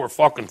sure they were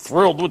fucking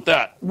thrilled with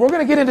that. We're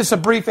going to get into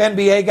some brief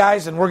NBA,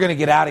 guys, and we're going to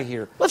get out of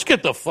here. Let's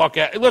get the fuck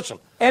out. Listen.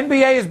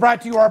 NBA is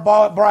brought to you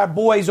by our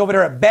boys over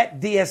there at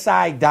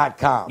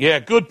BetDSI.com. Yeah,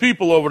 good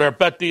people over there at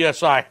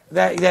BetDSI.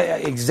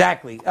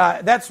 Exactly.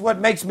 That's what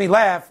makes me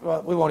laugh.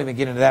 Well, we won't even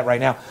get into that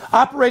right now.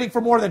 Operating for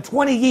more than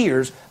 20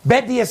 years,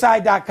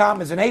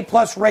 BetDSI.com is an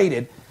A-plus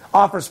rated,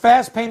 offers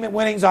fast payment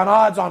winnings on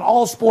odds on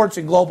all sports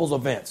and global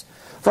events.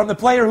 From the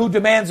player who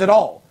demands it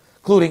all,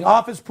 including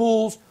office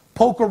pools,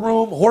 poker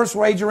room, horse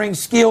wagering,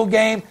 skill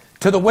game,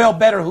 to the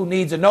well-better who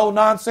needs a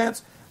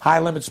no-nonsense,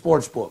 high-limit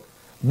sports book.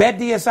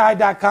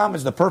 BetDSI.com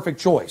is the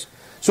perfect choice.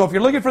 So if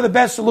you're looking for the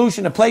best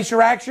solution to place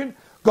your action,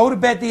 go to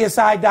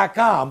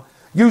BetDSI.com,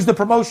 use the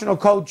promotional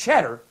code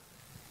CHEDDAR,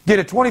 get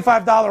a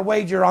 $25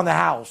 wager on the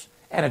house,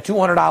 and a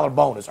 $200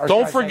 bonus.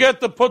 Don't forget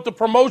to put the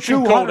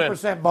promotion code in.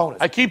 200%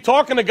 bonus. I keep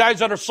talking to guys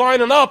that are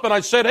signing up, and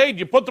I said, hey, did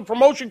you put the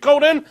promotion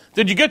code in?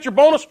 Did you get your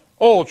bonus?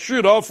 Oh,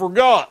 shit, I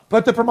forgot.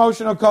 Put the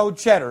promotional code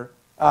CHEDDAR,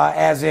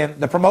 as in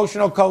the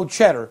promotional code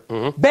CHEDDAR,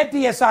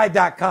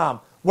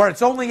 BetDSI.com, where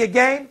it's only a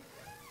game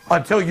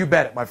until you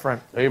bet it, my friend.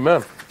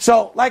 Amen.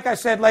 So, like I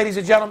said, ladies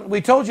and gentlemen,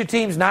 we told you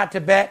teams not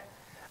to bet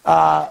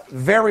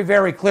very,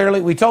 very clearly.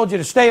 We told you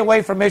to stay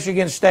away from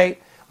Michigan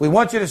State. We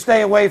want you to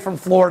stay away from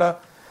Florida.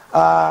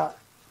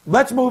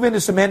 Let's move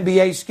into some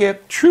NBA,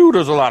 Skip. True,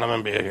 there's a lot of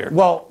NBA here.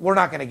 Well, we're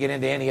not going to get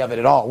into any of it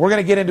at all. We're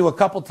going to get into a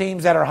couple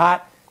teams that are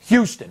hot.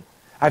 Houston.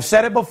 I've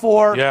said it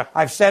before. Yeah.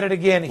 I've said it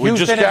again. We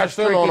Houston just cashed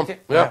in on them.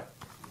 Yeah.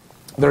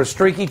 They're a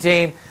streaky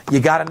team. You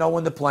got to know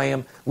when to play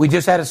them. We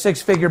just had a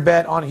 6-figure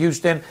bet on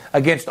Houston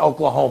against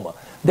Oklahoma.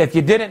 If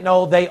you didn't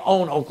know, they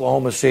own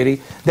Oklahoma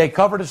City. They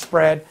covered a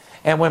spread.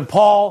 And when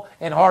Paul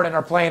and Harden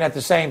are playing at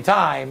the same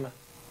time,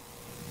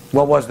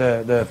 what was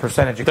the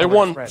percentage of They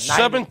won spread?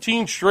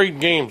 17 straight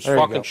games,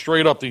 fucking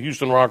straight up, the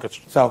Houston Rockets.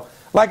 So,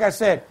 like I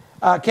said,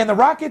 can the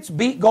Rockets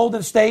beat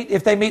Golden State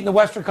if they meet in the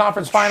Western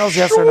Conference Finals,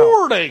 yes or no?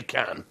 Sure they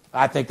can.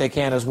 I think they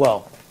can as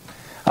well.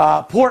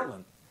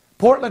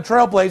 Portland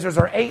Trailblazers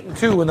are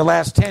 8-2 in the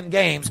last 10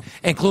 games,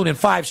 including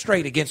 5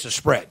 straight against the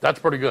spread. That's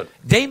pretty good.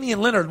 Damian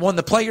Lillard won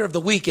the Player of the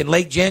Week in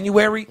late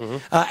January,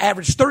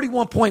 averaged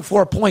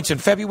 31.4 points in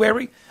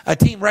February, a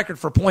team record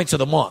for points of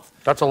the month.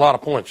 That's a lot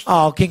of points.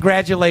 Oh,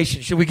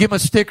 congratulations. Should we give him a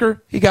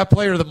sticker? He got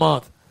Player of the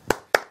Month.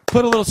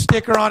 Put a little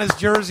sticker on his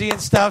jersey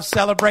and stuff,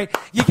 celebrate.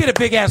 You get a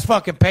big-ass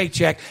fucking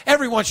paycheck.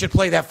 Everyone should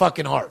play that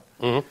fucking hard.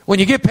 When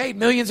you get paid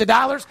millions of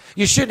dollars,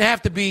 you shouldn't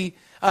have to be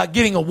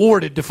getting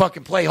awarded to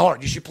fucking play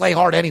hard. You should play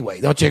hard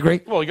anyway. Don't you agree?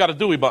 Well, he got a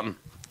Dewey button.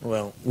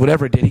 Well,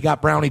 whatever it did. He got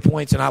brownie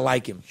points, and I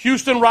like him.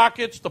 Houston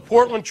Rockets, the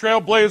Portland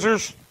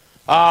Trailblazers,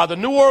 the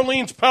New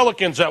Orleans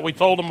Pelicans that we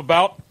told them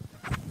about.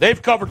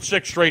 They've covered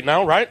 6 straight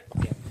now, right?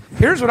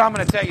 Here's what I'm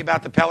going to tell you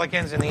about the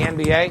Pelicans and the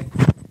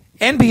NBA.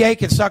 NBA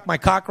can suck my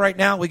cock right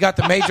now. We got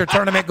the major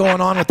tournament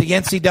going on with the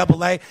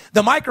NCAA.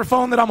 The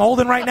microphone that I'm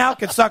holding right now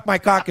can suck my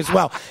cock as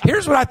well.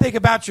 Here's what I think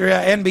about your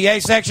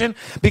NBA section,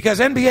 because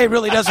NBA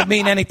really doesn't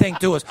mean anything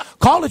to us.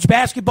 College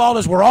basketball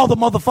is where all the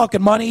motherfucking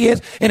money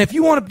is, and if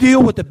you want to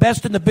deal with the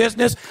best in the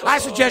business, I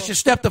suggest you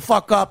step the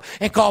fuck up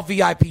and call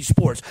VIP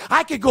Sports.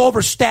 I could go over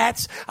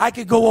stats. I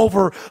could go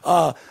over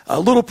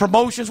little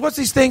promotions. What's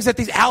these things that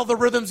these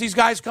algorithms these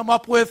guys come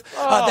up with?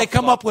 They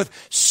come up with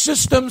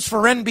systems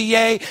for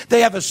NBA.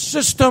 They have a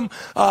system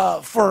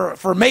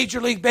for Major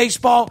League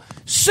Baseball.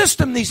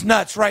 System these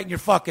nuts right in your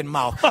fucking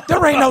mouth.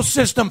 There ain't no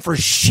system for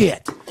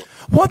shit.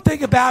 One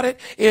thing about it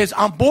is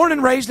I'm born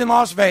and raised in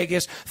Las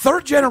Vegas,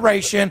 3rd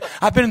generation.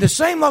 I've been in the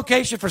same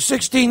location for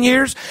 16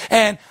 years,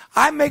 and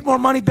I make more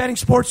money betting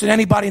sports than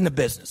anybody in the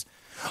business.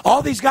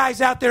 All these guys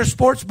out there,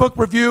 Sportsbook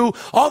Review,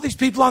 all these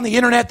people on the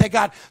internet, they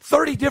got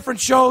 30 different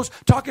shows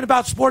talking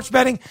about sports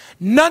betting.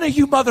 None of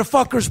you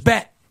motherfuckers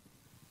bet.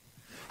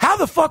 How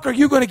the fuck are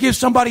you going to give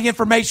somebody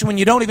information when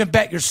you don't even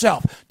bet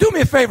yourself? Do me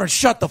a favor and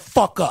shut the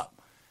fuck up.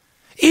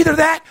 Either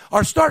that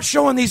or start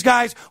showing these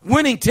guys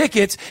winning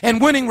tickets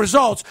and winning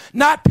results,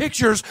 not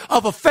pictures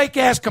of a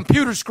fake-ass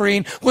computer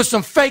screen with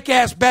some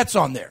fake-ass bets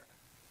on there.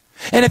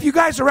 And if you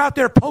guys are out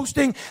there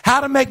posting how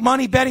to make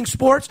money betting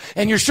sports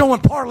and you're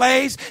showing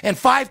parlays and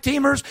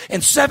 5-teamers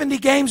and 70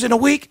 games in a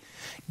week,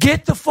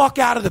 get the fuck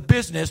out of the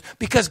business,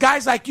 because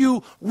guys like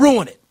you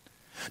ruin it.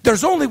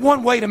 There's only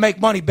one way to make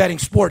money betting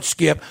sports,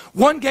 Skip.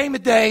 1 game a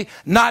day,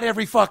 not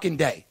every fucking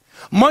day.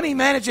 Money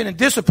management and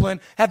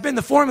discipline have been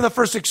the formula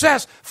for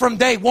success from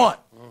day one.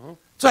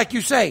 It's like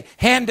you say,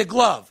 hand to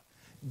glove,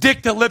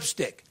 dick to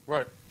lipstick,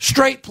 right?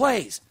 Straight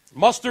plays.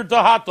 Mustard to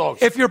hot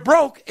dogs. If you're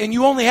broke and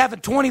you only have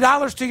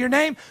 $20 to your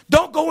name,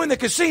 don't go in the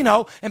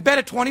casino and bet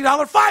a $20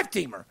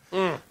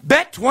 5-teamer.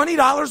 Bet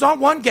 $20 on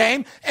 1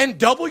 game and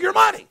double your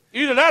money.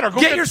 Either that or go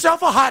get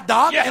yourself a hot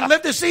dog and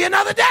live to see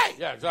another day.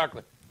 Yeah,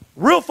 exactly.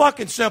 Real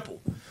fucking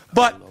simple.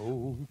 But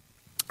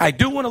I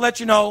do want to let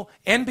you know,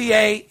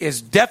 NBA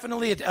is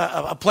definitely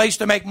a place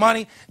to make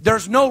money.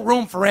 There's no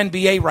room for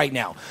NBA right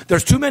now.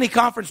 There's too many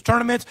conference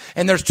tournaments,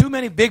 and there's too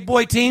many big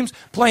boy teams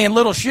playing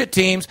little shit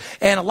teams,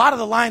 and a lot of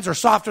the lines are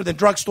softer than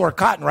drugstore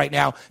cotton right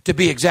now, to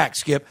be exact,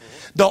 Skip.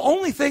 The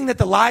only thing that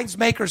the lines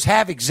makers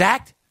have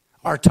exact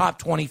are top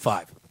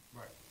 25.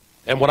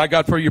 And what I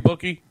got for your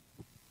bookie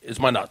is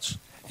my nuts.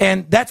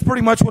 And that's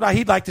pretty much what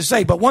he'd like to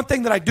say. But one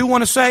thing that I do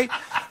want to say,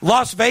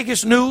 Las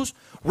Vegas news,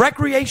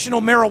 recreational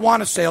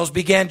marijuana sales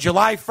began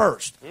July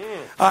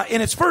 1st.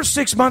 In its first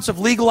 6 months of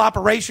legal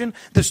operation,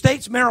 the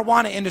state's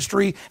marijuana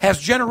industry has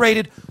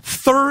generated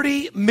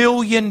 $30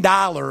 million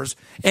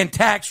in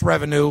tax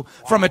revenue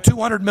from a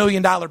 $200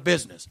 million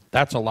business.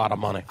 That's a lot of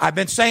money. I've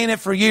been saying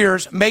it for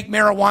years, make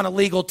marijuana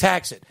legal,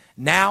 tax it.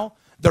 Now,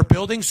 they're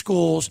building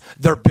schools,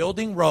 they're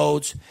building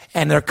roads,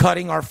 and they're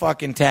cutting our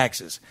fucking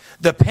taxes.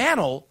 The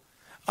panel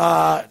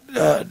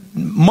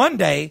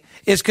Monday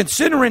is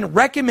considering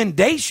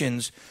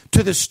recommendations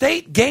to the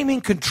State Gaming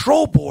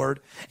Control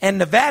Board and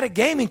Nevada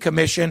Gaming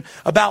Commission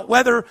about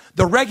whether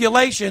the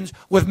regulations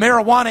with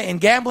marijuana and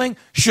gambling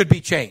should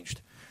be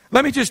changed.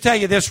 Let me just tell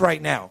you this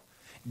right now.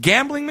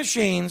 Gambling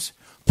machines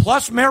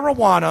plus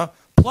marijuana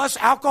plus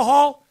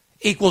alcohol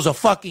equals a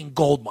fucking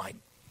gold mine.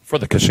 For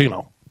the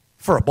casino.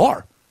 For a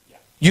bar.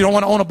 You don't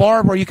want to own a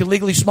bar where you can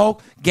legally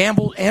smoke,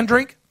 gamble, and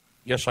drink?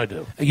 Yes, I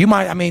do. You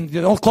might, I mean,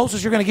 the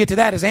closest you're going to get to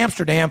that is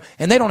Amsterdam,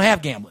 and they don't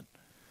have gambling.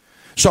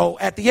 So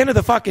at the end of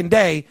the fucking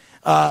day,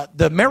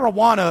 the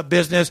marijuana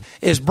business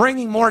is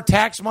bringing more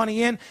tax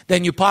money in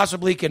than you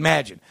possibly can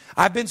imagine.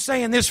 I've been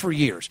saying this for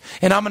years,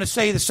 and I'm going to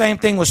say the same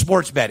thing with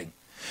sports betting.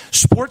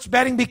 Sports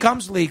betting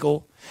becomes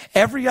legal.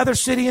 Every other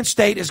city and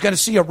state is going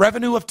to see a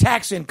revenue of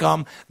tax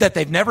income that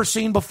they've never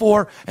seen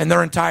before in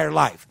their entire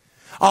life.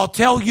 I'll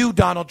tell you,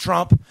 Donald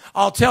Trump,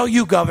 I'll tell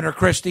you, Governor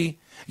Christie,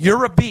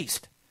 you're a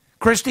beast.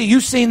 Christy,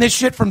 you've seen this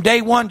shit from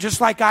day one,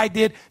 just like I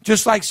did,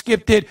 just like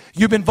Skip did.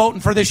 You've been voting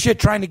for this shit,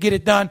 trying to get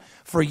it done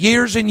for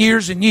years and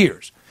years and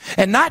years.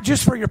 And not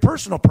just for your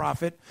personal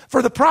profit,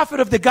 for the profit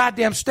of the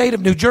goddamn state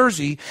of New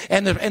Jersey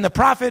and the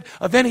profit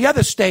of any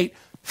other state,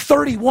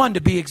 31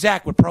 to be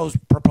exact, with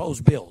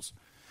proposed bills.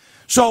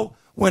 So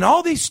when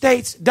all these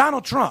states,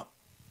 Donald Trump,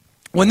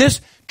 when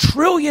this $1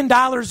 trillion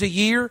a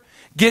year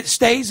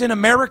stays in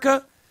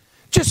America,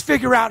 just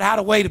figure out how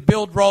to way to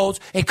build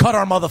roads and cut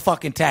our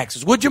motherfucking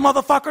taxes. Would you,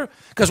 motherfucker?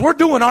 Because we're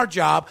doing our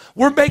job.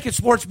 We're making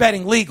sports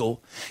betting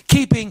legal,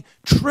 keeping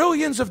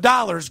trillions of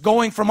dollars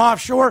going from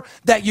offshore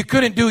that you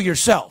couldn't do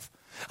yourself.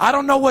 I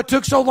don't know what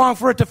took so long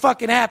for it to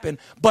fucking happen,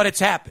 but it's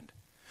happened.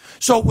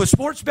 So with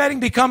sports betting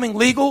becoming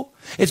legal,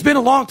 it's been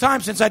a long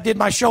time since I did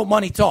my show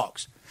Money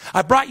Talks.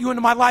 I brought you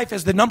into my life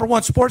as the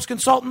 #1 sports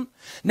consultant.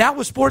 Now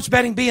with sports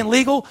betting being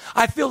legal,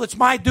 I feel it's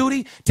my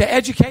duty to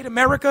educate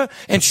America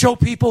and show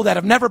people that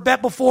have never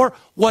bet before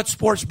what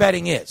sports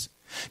betting is.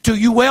 To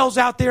you whales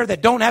out there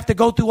that don't have to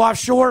go through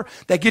offshore,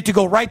 that get to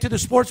go right to the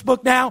sports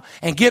book now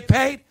and get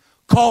paid,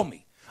 call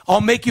me. I'll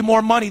make you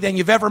more money than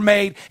you've ever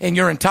made in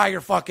your entire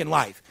fucking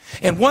life.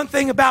 And one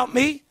thing about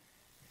me,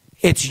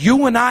 it's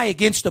you and I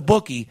against the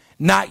bookie,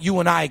 not you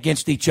and I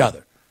against each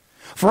other.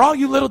 For all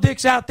you little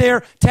dicks out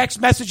there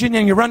text messaging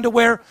in your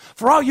underwear,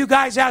 for all you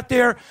guys out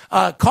there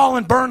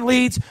calling burn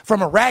leads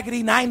from a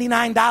raggedy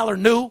 $99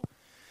 new,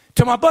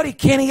 to my buddy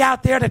Kenny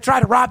out there that tried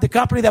to rob the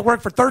company that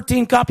worked for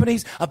 13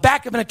 companies, a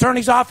back of an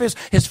attorney's office,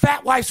 his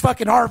fat wife's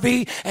fucking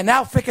RV, and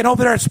now ficking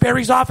over there at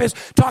Sperry's office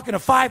talking to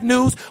 5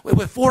 News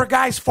with 4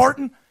 guys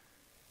farting.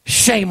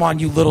 Shame on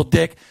you, little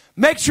dick.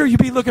 Make sure you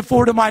be looking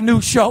forward to my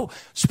new show,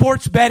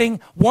 Sports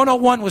Betting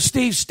 101 with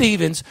Steve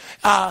Stevens.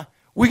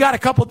 We got a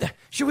couple.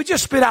 Should we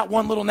just spit out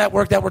one little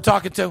network that we're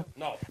talking to?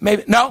 No.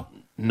 Maybe no.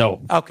 No.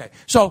 Okay.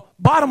 So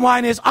bottom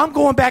line is, I'm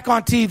going back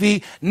on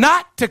TV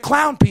not to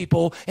clown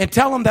people and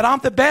tell them that I'm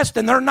the best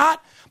and they're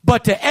not,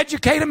 but to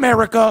educate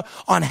America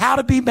on how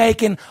to be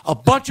making a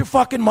bunch of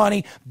fucking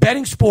money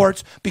betting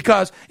sports,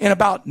 because in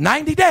about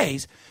 90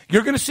 days,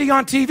 you're going to see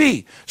on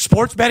TV,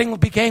 sports betting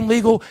became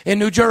legal in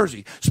New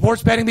Jersey.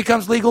 Sports betting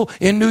becomes legal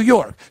in New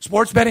York.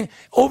 Sports betting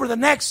over the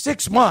next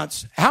 6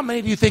 months, how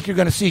many do you think you're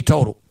going to see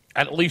total?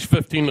 At least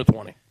 15 to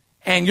 20.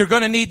 And you're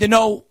going to need to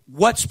know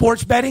what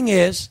sports betting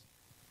is,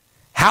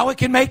 how it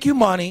can make you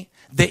money,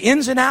 the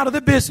ins and out of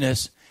the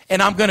business,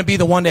 and I'm going to be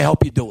the one to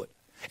help you do it.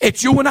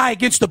 It's you and I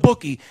against the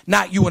bookie,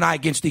 not you and I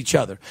against each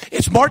other.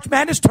 It's March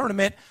Madness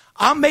tournament.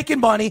 I'm making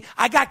money.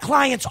 I got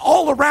clients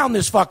all around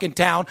this fucking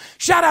town.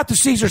 Shout out to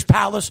Caesars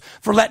Palace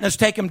for letting us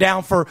take them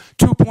down for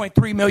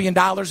 $2.3 million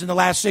in the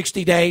last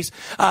 60 days.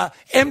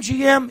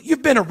 MGM,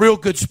 you've been a real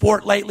good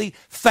sport lately.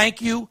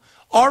 Thank you.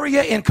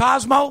 Aria and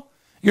Cosmo,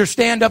 your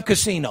stand-up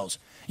casinos.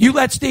 You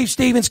let Steve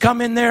Stevens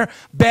come in there,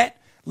 bet,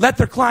 let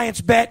their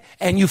clients bet,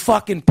 and you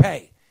fucking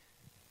pay.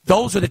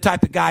 Those are the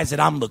type of guys that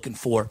I'm looking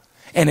for.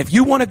 And if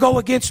you want to go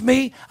against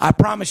me, I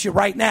promise you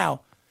right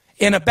now,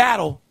 in a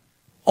battle,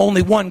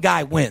 only one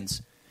guy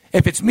wins.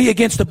 If it's me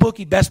against the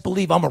bookie, best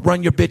believe I'm going to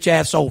run your bitch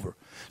ass over.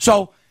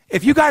 So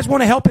if you guys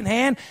want a helping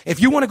hand, if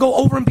you want to go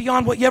over and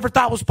beyond what you ever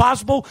thought was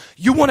possible,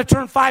 you want to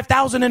turn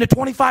 5,000 into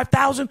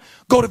 25,000,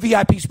 go to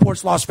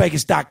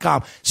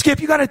VIPSportsLasVegas.com. Skip,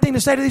 you got anything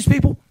to say to these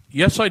people?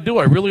 Yes, I do.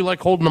 I really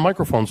like holding the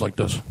microphones like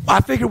this.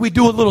 I figured we'd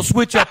do a little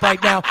switch up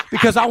right now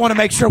because I want to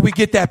make sure we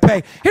get that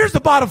pay. Here's the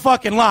bottom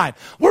fucking line.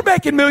 We're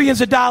making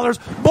millions of dollars.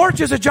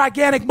 March is a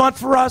gigantic month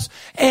for us.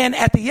 And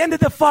at the end of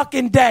the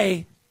fucking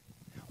day,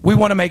 we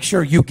want to make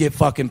sure you get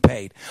fucking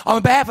paid.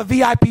 On behalf of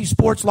VIP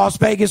Sports Las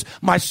Vegas,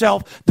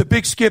 myself, the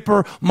Big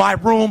Skipper, my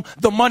room,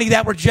 the money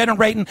that we're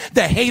generating,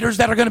 the haters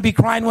that are going to be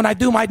crying when I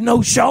do my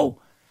no show,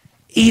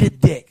 eat a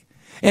dick.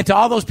 And to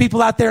all those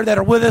people out there that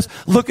are with us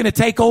looking to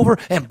take over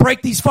and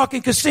break these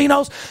fucking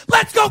casinos,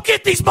 let's go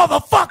get these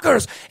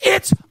motherfuckers.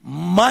 It's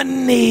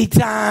money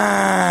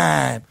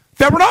time.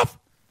 Fair enough?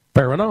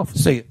 Fair enough.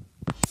 See you.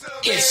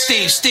 It's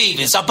Steve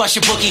Stevens, I bust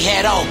your bookie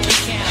head open.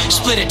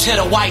 Split it to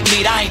the white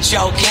meat, I ain't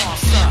joking.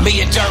 Me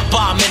and Dirt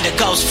Bomb in the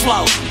ghost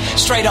float.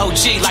 Straight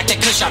OG like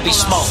that kush I be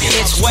smoking.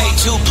 It's way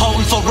too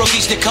potent for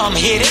rookies to come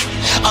hit it.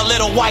 A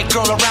little white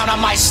girl around, I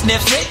might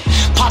sniff it.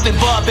 Poppin'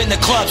 bub in the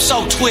club,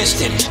 so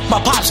twisted.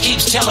 My pops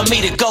keeps telling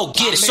me to go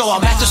get it. So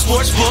I'm at the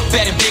sports book,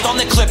 betting big on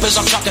the Clippers.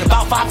 I'm talking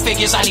about 5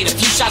 figures, I need a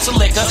few shots of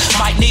liquor.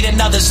 Might need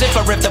another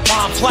zipper if the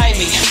bomb play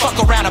me. Fuck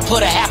around and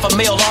put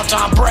 $500,000 on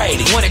Tom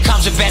Brady. When it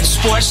comes to betting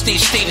sports,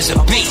 Steve Stevens a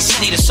beast.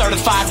 Need a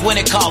certified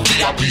winner called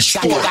VIP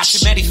Sports. Got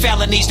too many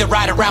felonies to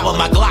ride around with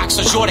my Glock,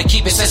 so sure to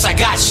keep it since I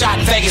got shot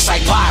in Vegas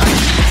like Bobby.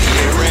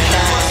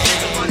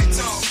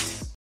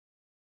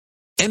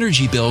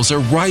 Energy bills are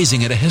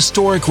rising at a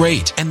historic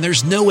rate, and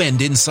there's no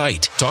end in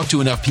sight. Talk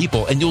to enough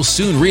people and you'll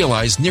soon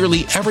realize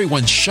nearly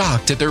everyone's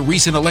shocked at their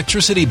recent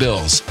electricity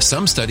bills.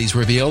 Some studies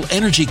reveal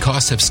energy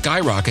costs have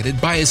skyrocketed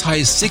by as high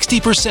as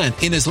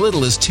 60% in as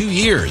little as 2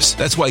 years.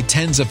 That's why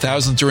tens of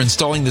thousands are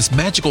installing this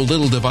magical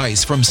little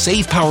device from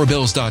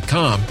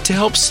SavePowerBills.com to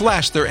help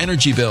slash their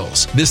energy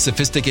bills. This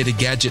sophisticated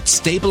gadget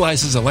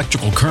stabilizes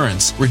electrical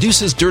currents,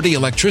 reduces dirty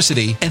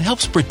electricity, and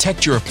helps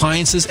protect your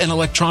appliances and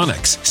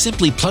electronics.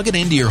 Simply plug it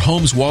into your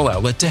home's wall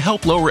outlet to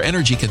help lower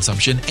energy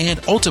consumption and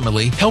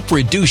ultimately help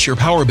reduce your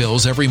power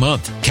bills every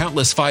month.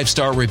 Countless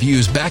 5-star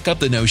reviews back up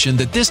the notion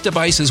that this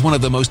device is one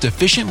of the most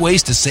efficient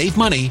ways to save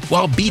money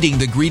while beating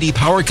the greedy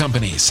power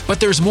companies. But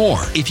there's more.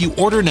 If you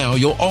order now,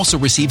 you'll also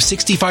receive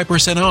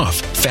 65% off,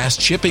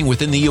 fast shipping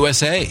within the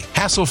USA,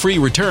 hassle-free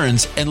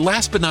returns, and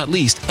last but not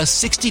least, a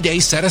 60-day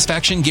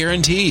satisfaction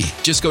guarantee.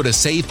 Just go to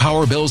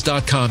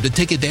SavePowerBills.com to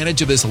take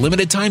advantage of this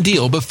limited time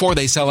deal before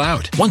they sell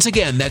out. Once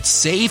again, that's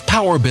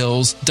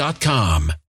SavePowerBills.com.